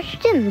 Good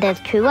question. There's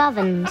 2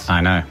 ovens.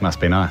 I know, must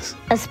be nice.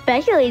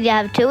 Especially if you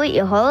have 2 at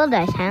your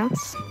holidays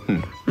house.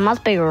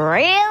 Must be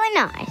really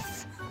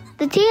nice.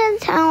 The tea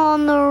towel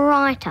on the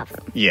right oven.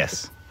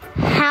 Yes.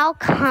 How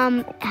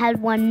come it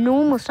had one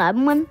normal side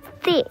and one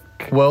thick?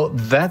 Well,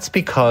 that's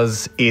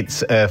because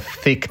it's a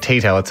thick tea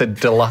towel. It's a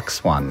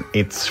deluxe one.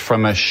 It's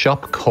from a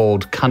shop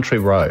called Country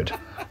Road.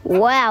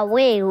 Wow,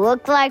 we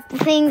look like the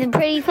things are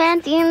pretty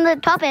fancy in the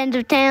top end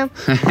of town.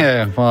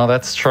 Yeah, well,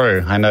 that's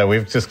true. I know,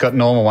 we've just got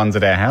normal ones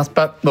at our house.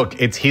 But look,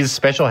 it's his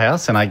special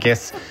house, and I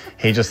guess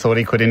he just thought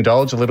he could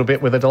indulge a little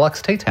bit with a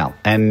deluxe tea towel,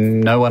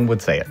 and no one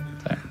would see it.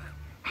 So.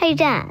 Hey,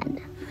 Dad.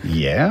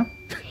 Yeah?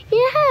 You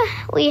know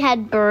how we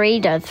had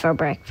burritos for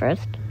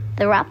breakfast?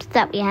 The wraps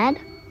that we had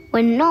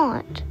were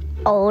not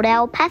Old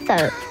El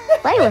Paso.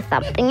 They were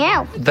something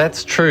else.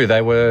 That's true.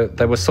 They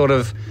were sort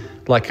of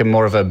like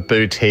more of a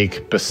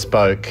boutique,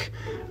 bespoke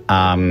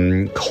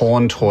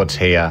corn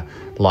tortilla,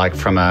 like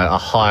from a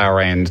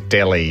higher-end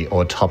deli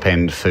or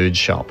top-end food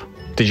shop.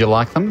 Did you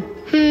like them?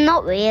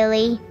 Not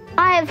really.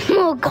 I have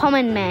more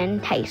common man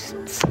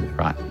tastes.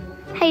 Right.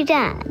 Hey,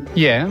 Dad.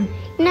 Yeah?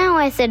 You know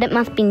I said it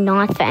must be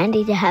nice for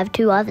Andy to have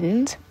 2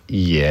 ovens?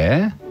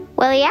 Yeah?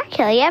 Well, he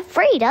actually has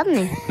 3, doesn't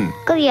he?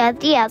 Because he has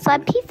the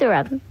outside pizza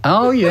oven.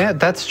 Oh, yeah,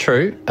 that's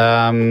true.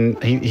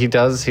 He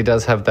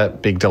does have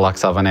that big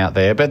deluxe oven out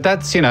there. But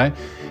that's,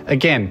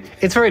 again,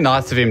 it's very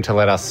nice of him to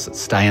let us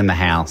stay in the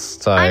house.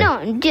 So I know,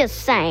 I'm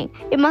just saying.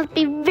 It must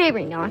be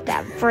very nice to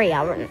have 3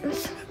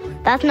 ovens.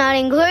 That's not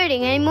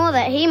including any more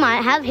that he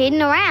might have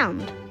hidden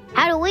around.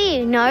 How do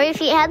we know if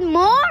he had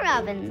more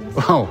ovens?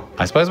 Well,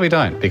 I suppose we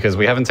don't, because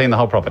we haven't seen the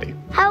whole property.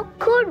 How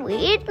could we?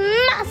 It's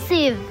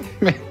massive.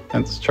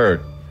 That's true.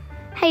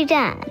 Hey,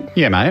 Dad.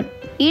 Yeah, mate?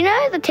 You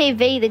know the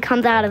TV that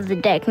comes out of the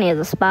deck near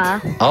the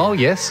spa? Oh,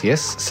 yes.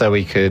 So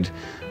we could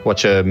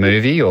watch a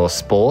movie or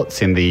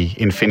sports in the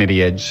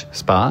Infinity Edge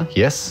spa,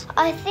 yes?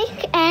 I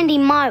think Andy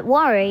might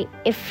worry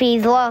if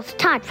he's lost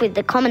touch with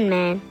the common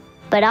man.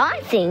 But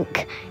I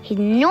think he's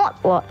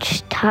not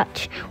lost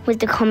touch with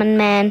the common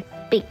man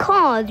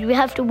because you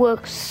have to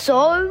work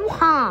so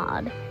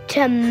hard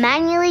to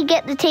manually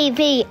get the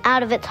TV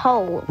out of its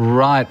hole.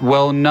 Right.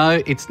 Well,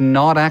 no, it's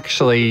not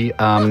actually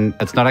on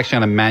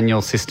a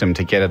manual system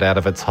to get it out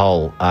of its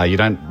hole. You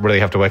don't really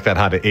have to work that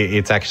hard. It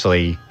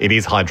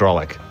is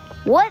hydraulic.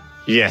 What?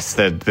 Yes,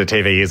 the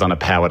TV is on a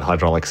powered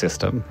hydraulic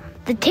system.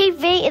 The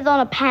TV is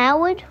on a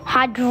powered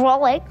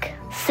hydraulic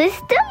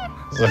system?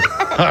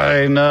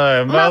 I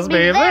know. It must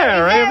be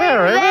very,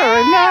 very,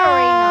 very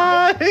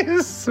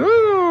nice.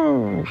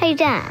 Ooh. Hey,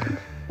 Dan,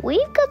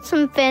 we've got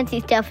some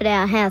fancy stuff at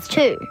our house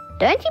too.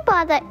 Don't you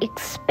buy that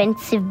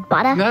expensive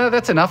butter? No,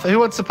 that's enough. Who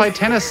wants to play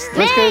tennis?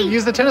 Let's go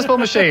use the tennis ball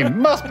machine.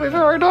 Must be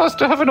very nice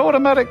to have an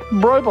automatic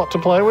robot to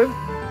play with.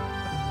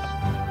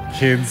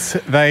 Kids,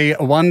 they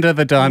wonder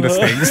the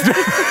darndest things.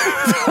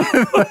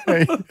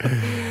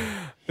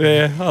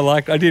 Yeah,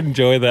 I did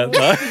enjoy that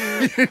though.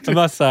 I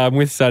must say, I'm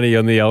with Sonny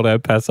on the old El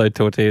Paso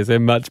tortillas. They're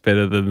much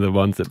better than the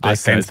ones at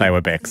Beck's. I sense they were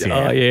Beck's,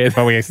 yeah. Oh, yeah.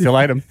 But we still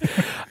ate them.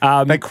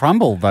 They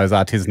crumble, those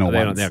artisanal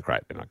ones. They're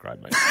great. They're not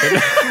great, mate.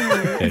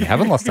 Yeah, you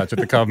haven't lost touch with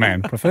the cold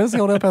man. Prefers the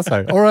old El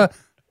Paso. Or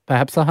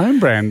perhaps a home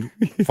brand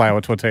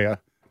flour tortilla.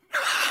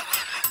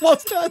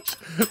 Lost touch.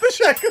 The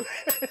shake of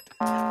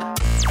the head.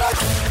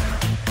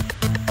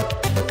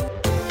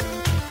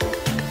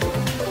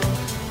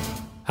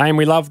 Hey, and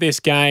we love this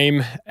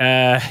game.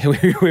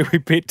 We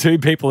pit 2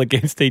 people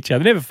against each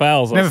other. Never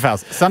fails. Never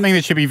fails. Something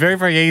that should be very,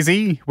 very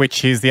easy,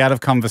 which is the art of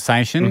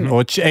conversation,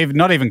 or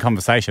not even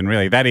conversation,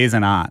 really. That is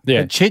an art.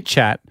 Yeah.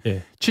 Chit-chat.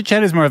 Yeah.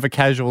 Chit-chat is more of a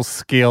casual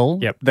skill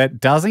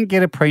that doesn't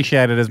get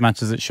appreciated as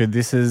much as it should.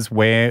 This is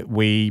where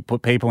we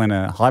put people in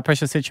a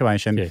high-pressure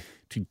situation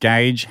to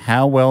gauge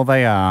how well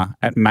they are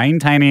at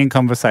maintaining a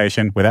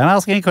conversation without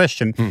asking a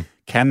question.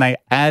 Can they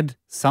add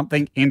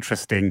something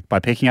interesting by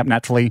picking up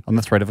naturally on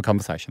the thread of a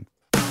conversation?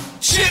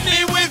 Chit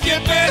me with your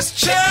best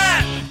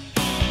chat.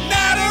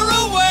 Natter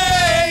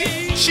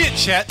away. Chit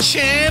Chat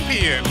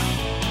Champion.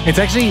 It's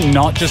actually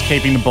not just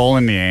keeping the ball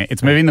in the air.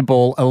 It's moving the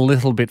ball a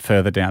little bit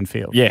further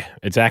downfield. Yeah,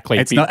 exactly.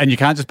 It's not, and you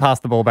can't just pass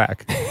the ball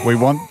back. We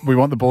want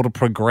the ball to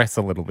progress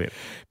a little bit.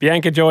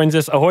 Bianca joins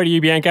us. Ahoy to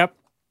you, Bianca.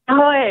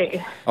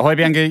 Ahoy. Ahoy,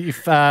 Bianca. You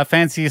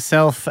fancy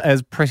yourself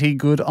as pretty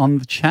good on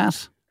the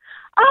chat?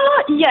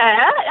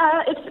 Yeah.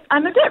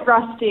 I'm a bit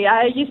rusty.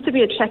 I used to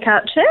be a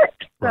checkout chick.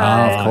 So,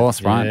 of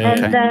course, right. And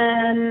Okay.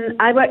 then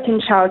I worked in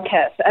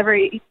childcare. So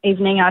every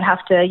evening I'd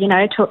have to,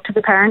 talk to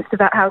the parents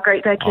about how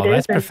great their kid is.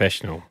 That's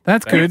professional.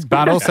 That's good,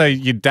 but also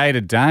your day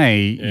to day,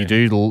 you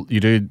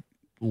do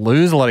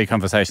lose a lot of your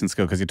conversation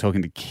skill because you're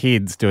talking to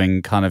kids,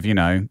 doing kind of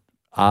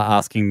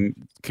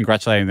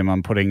congratulating them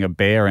on putting a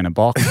bear in a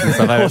box and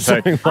stuff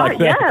like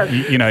that. So,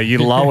 you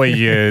lower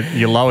your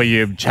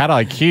chat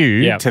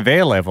IQ to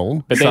their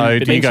level. But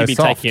then, do you go she'd be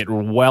soft? taking it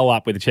well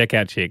up with the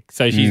checkout chick.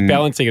 So she's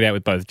balancing it out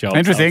with both jobs.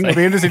 Interesting. It'll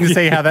be interesting to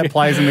see how that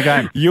plays in the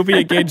game. You'll be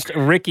against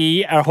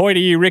Ricky. Ahoy to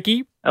you,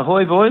 Ricky.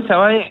 Ahoy, boys.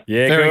 How are you?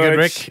 Yeah, Very good,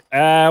 Rick.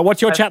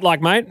 What's your chat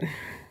like, mate?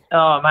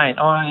 Oh, mate,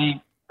 I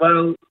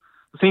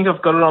think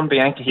I've got it on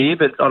Bianca here,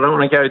 but I don't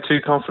want to go too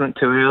confident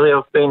too early.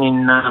 I've been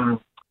in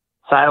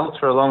sales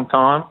for a long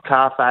time,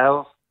 car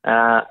sales,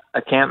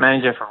 account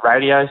manager for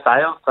radio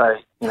sales. So,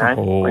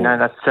 we know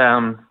that's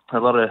a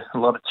lot of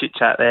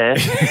chit-chat there.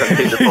 Got to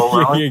keep the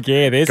ball rolling.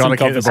 Yeah, there's Got some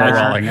to keep the ball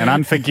rolling. An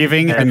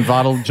unforgiving and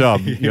vital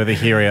job. You're the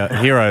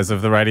heroes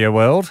of the radio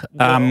world.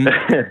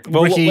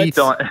 Ricky,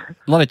 a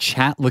lot of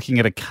chat looking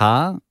at a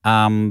car.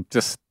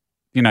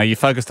 You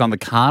focused on the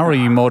car, or are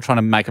you more trying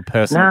to make a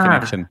personal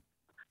connection?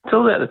 It's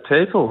all about the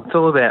people. It's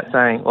all about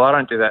saying, well, I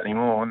don't do that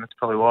anymore, and that's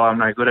probably why I'm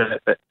no good at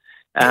it. But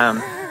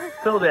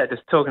it's all about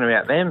just talking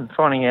about them,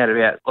 finding out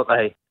about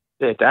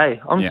their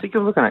day. I'm sick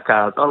of looking at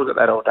cars. I look at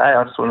that all day.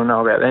 I just want to know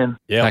about them.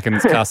 Yeah, how can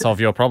this car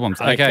solve your problems?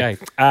 Okay.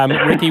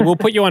 Ricky, we'll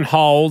put you on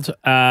hold.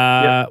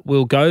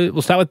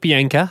 We'll start with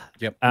Bianca.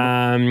 Yep.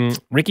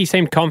 Ricky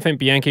seemed confident.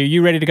 Bianca, are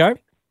you ready to go?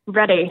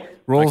 Ready.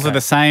 Rules are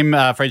the same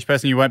for each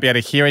person. You won't be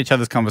able to hear each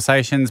other's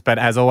conversations, but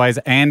as always,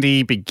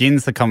 Andy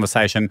begins the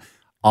conversation.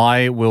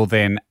 I will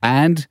then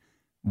add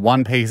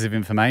one piece of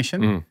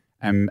information.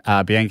 And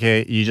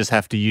Bianca, you just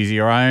have to use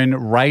your own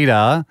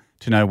radar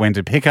to know when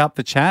to pick up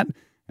the chat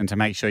and to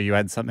make sure you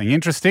add something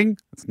interesting.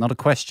 It's not a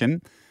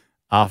question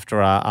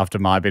after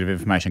my bit of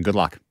information. Good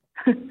luck.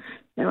 No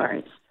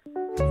worries.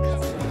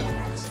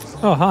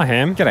 Oh, hi,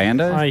 Ham. G'day,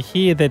 Ando. I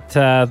hear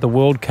that the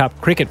World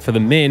Cup cricket for the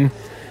men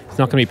is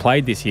not going to be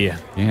played this year.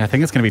 Yeah, I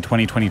think it's going to be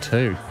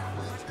 2022.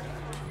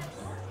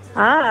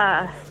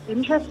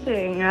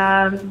 Interesting.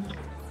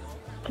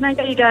 Can I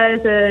get you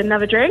guys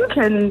another drink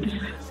and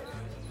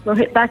we'll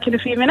hit back in a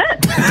few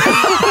minutes? To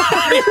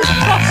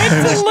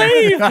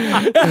leave.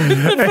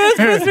 The first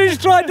person who's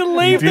tried to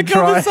leave the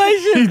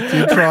conversation. Did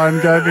you try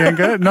and go,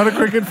 Bianca? Not a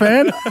cricket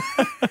fan?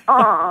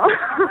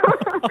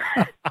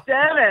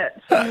 Damn it.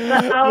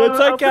 That's I'll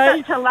put okay.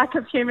 that to lack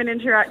of human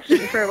interaction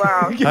for a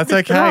while. That's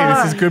okay.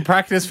 This is good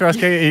practice for us.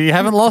 You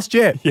haven't lost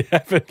yet. You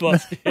haven't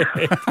lost yet.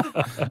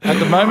 At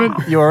the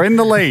moment, you are in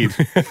the lead.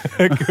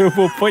 Good.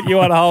 We'll put you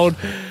on hold.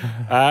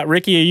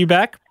 Ricky, are you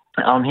back?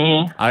 I'm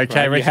here.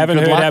 Okay, Ricky, you haven't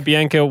good heard luck. how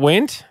Bianca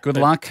went. Good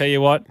luck. Tell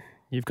you what,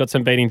 you've got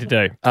some beating to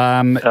do.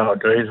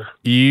 Jesus.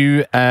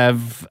 You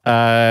have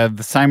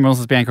the same rules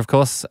as Bianca, of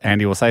course.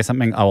 Andy will say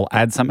something. I will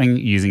add something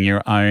using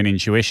your own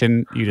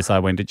intuition. You decide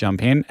when to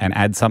jump in and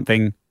add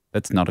something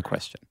that's not a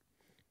question.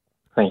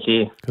 Thank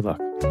you. Good luck.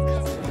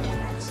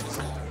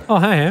 Oh,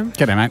 hey, Ham.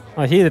 G'day, mate.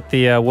 I hear that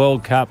the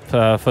World Cup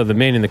for the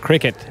men in the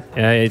cricket,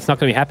 it's not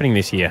going to be happening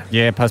this year.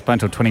 Yeah,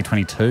 postponed until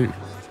 2022.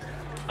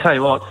 Tell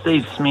you what,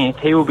 Steve Smith,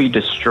 he will be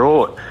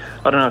distraught.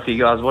 I don't know if you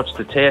guys watched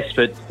the test,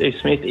 but Steve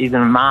Smith is a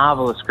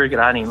marvellous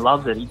cricketer and he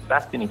loves it. He's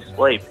backed in his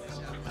sleep.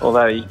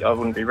 Although I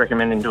wouldn't be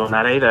recommending doing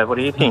that either. What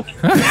do you think?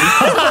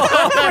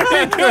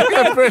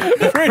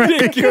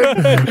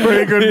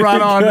 Pretty good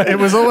run on. It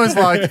was almost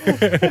like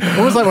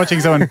watching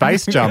someone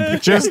base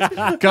jump. Just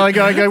go.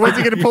 When's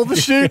he going to pull the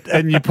chute?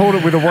 And you pulled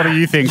it with a what do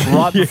you think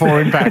right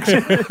before impact.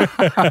 Bianca,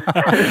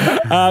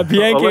 I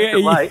left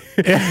it late.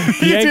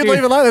 You did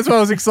leave it late. That's why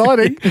it was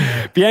exciting.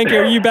 Bianca,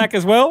 are you back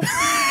as well?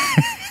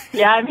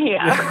 Yeah, I'm here.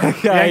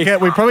 Yeah,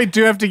 we probably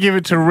do have to give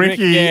it to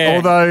Ricky,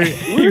 although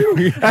he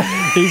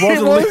was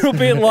a little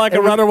bit like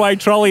a runaway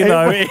trolley,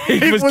 though.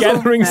 He was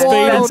gathering speed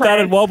and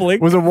started wobbling.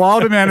 It was a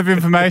wild amount of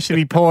information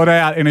he poured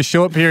out in a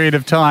short period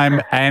of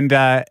time. And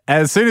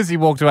as soon as he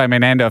walked away,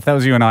 Nando, if that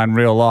was you and I in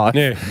real life,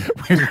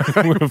 we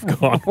would have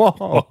gone,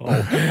 whoa,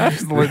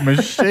 absolute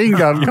machine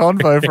gun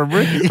convo from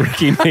Ricky.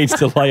 Ricky needs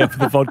to lay off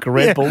the vodka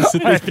Red Bulls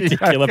at this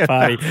particular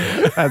party.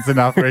 That's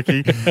enough,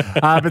 Ricky.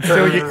 But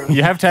still,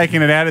 you have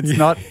taken it out. It's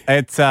not.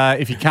 It's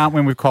if you can't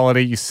win with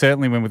quality, you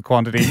certainly win with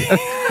quantity.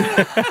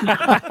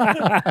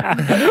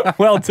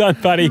 Well done,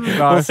 buddy. Nice.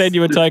 We'll send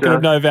you a token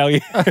of no value.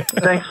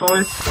 Thanks,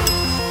 boys.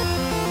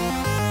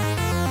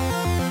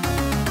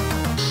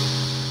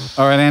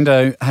 All right,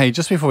 Ando. Hey,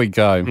 just before we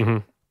go,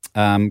 can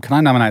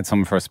I nominate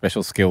someone for a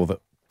special skill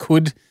that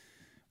could,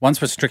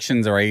 once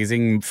restrictions are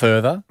easing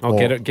further,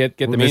 get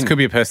them in. This could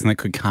be a person that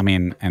could come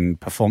in and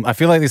perform. I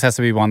feel like this has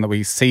to be one that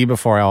we see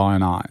before our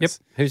own eyes. Yep.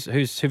 Who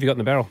have you got in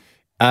the barrel?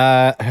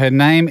 Her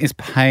name is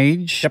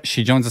Paige. Yep.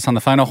 She joins us on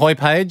the phone. Ahoy,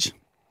 Paige.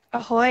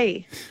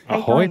 Ahoy.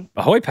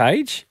 Ahoy,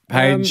 Paige.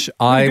 Paige,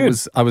 I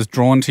was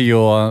drawn to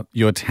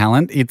your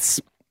talent.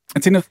 It's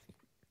in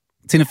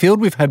It's in a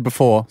field we've had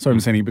before. Sorry, I'm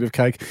sending a bit of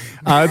cake.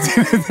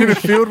 It's in a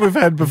field we've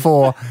had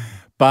before,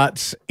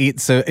 but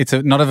it's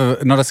not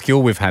a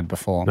skill we've had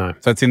before. No.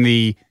 So it's in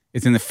the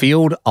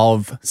field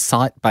of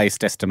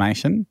site-based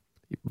estimation.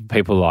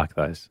 People like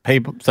those.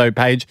 So,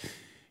 Paige,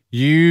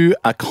 you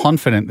are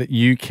confident that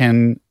you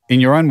can,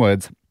 in your own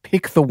words,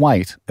 pick the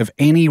weight of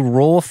any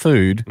raw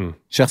food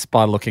just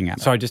by looking at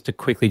it. Sorry, just to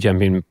quickly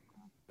jump in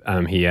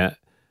here.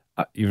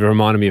 You've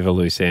reminded me of a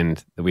loose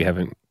end that we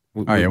haven't.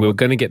 We were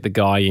going to get the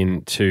guy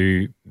in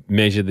to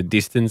measure the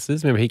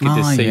distances. Remember, he could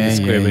just see the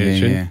square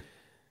meter.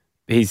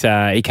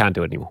 Yeah. He can't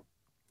do it anymore.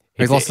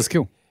 He's lost the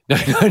skill. No,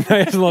 he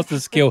hasn't lost the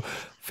skill.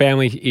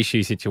 Family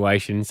issue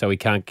situation, so we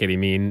can't get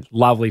him in.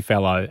 Lovely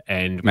fellow,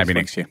 and maybe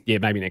next year. Yeah,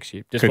 maybe next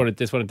year. Just wanted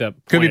to.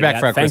 Could be back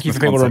for our Thank Christmas you for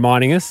people concert.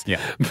 reminding us.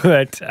 Yeah,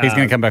 but he's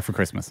going to come back for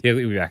Christmas. Yeah,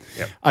 he'll be back.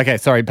 Yep. Okay,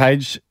 sorry,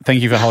 Paige.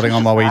 Thank you for holding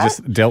on while we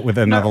just dealt with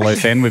another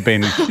loose end. We've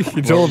been.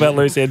 It's all about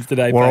loose ends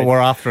today. We're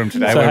after him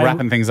today. So we're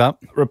wrapping things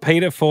up.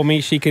 Repeat it for me.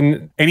 She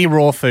can any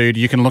raw food.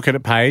 You can look at a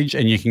Paige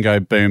and you can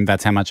go, boom.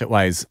 That's how much it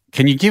weighs.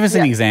 Can you give us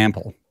an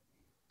example?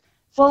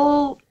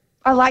 Well,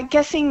 I like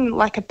guessing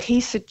like a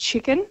piece of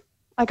chicken,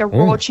 like a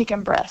raw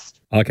chicken breast.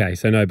 Okay,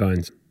 so no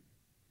bones.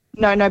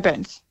 No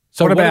bones.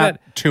 So what about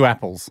 2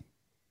 apples?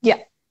 Yeah.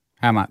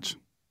 How much?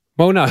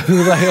 Well, no.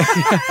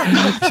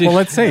 Well,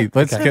 let's see.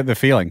 Let's get the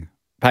feeling.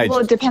 Paige. Well,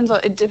 it depends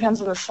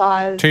on the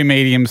size. 2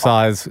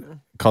 medium-sized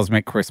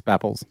Cosmic Crisp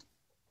apples.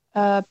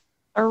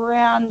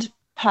 Around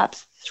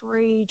perhaps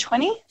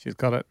 320. She's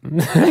got it.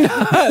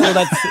 Well,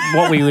 that's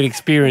what we would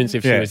experience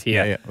if she was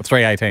here. Yeah.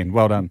 318.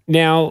 Well done.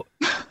 Now,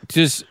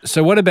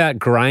 so what about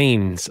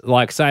grains?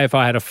 Like, say if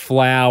I had a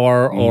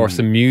flour or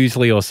some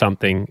muesli or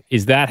something,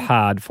 is that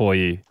hard for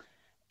you?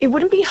 It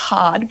wouldn't be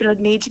hard, but I'd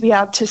need to be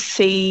able to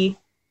see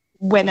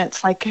when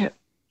it's like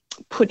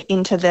put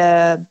into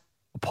the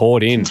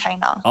poured in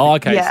container. Oh,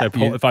 okay. Yeah. So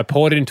if I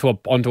poured it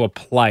onto a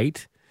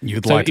plate,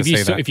 you'd like to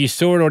see that. If you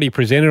saw it already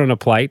presented on a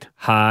plate,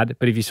 hard.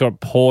 But if you saw it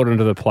poured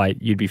onto the plate,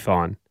 you'd be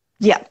fine.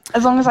 Yeah,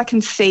 as long as I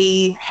can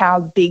see how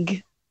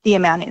big the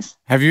amount is.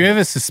 Have you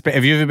ever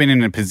been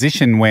in a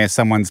position where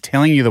someone's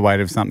telling you the weight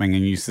of something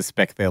and you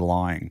suspect they're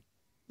lying?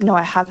 No,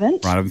 I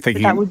haven't. Right, I'm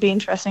thinking that would be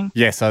interesting.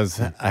 Yes, I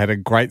had a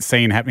great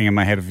scene happening in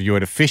my head of you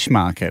at a fish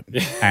market,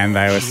 and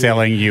they were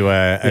selling you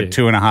a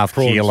 2.5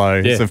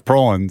 kilos of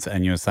prawns,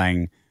 and you were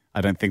saying,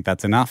 "I don't think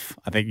that's enough.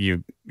 I think you're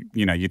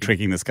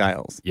tricking the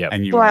scales." Yeah.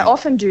 Well, I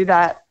often do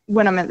that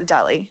when I'm at the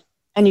deli,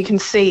 and you can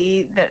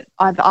see that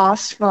I've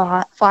asked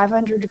for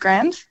 500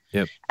 grams,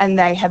 and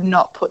they have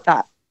not put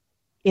that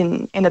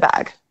in the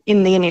bag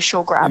in the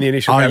initial grab. And then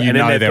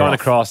they've gone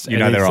across, and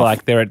it's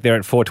like they're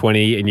at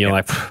 420, and you're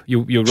like,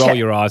 you roll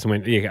your eyes and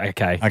went, yeah,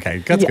 okay. Okay,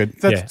 that's good.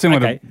 That's similar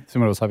to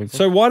what I was hoping for.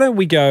 So why don't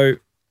we go,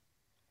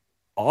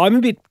 I'm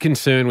a bit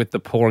concerned with the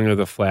pouring of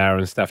the flour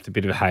and stuff to a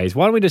bit of haze.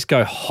 Why don't we just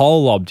go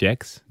whole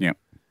objects,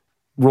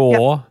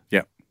 raw,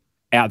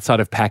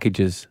 outside of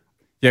packages?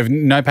 You have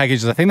no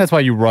packages. I think that's why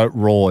you wrote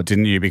raw,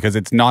 didn't you? Because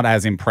it's not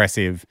as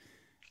impressive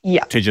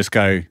to just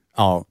go,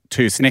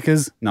 2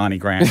 Snickers, 90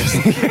 grams. So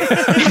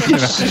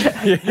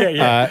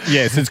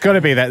it's got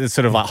to be that. It's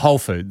sort of like Whole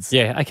Foods.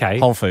 Yeah, okay.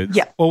 Whole Foods.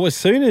 Yeah. Well, as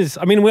soon as,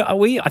 I mean,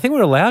 I think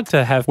we're allowed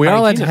to have. We are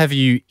allowed to have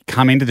you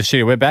come into the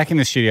studio. We're back in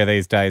the studio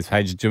these days,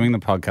 Paige, doing the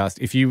podcast.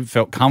 If you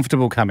felt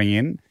comfortable coming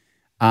in,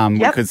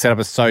 we could set up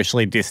a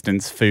socially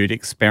distanced food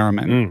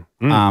experiment.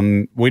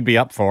 We'd be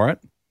up for it.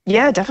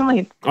 Yeah,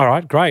 definitely. All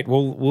right, great.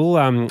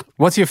 We'll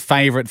What's your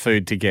favourite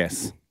food to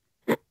guess?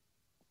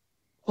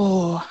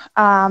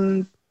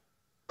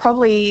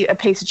 Probably a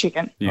piece of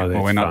chicken. Yeah,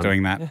 well, we're not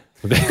doing that.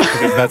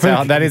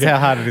 That is how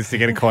hard it is to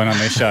get a coin on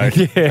this show.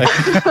 Yeah.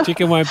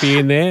 Chicken won't be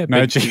in there.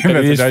 No chicken. But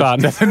it is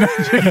fun. No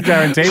chicken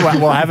guarantee.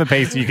 We'll have a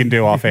piece you can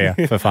do off air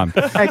for fun.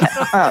 Okay.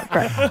 Oh,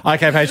 great.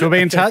 Okay, Paige, we'll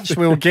be in touch.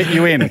 We'll get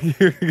you in.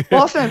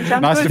 Awesome.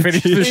 Sounds nice good. to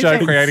finish the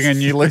show creating a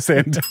new loose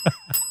end.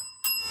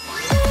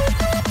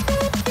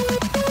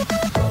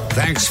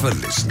 Thanks for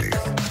listening.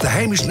 The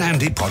Hamish and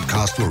Andy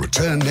podcast will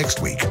return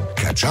next week.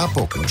 Catch up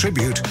or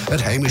contribute at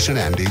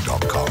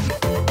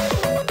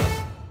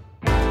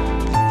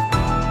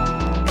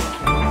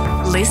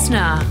hamishandandy.com.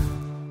 Listener.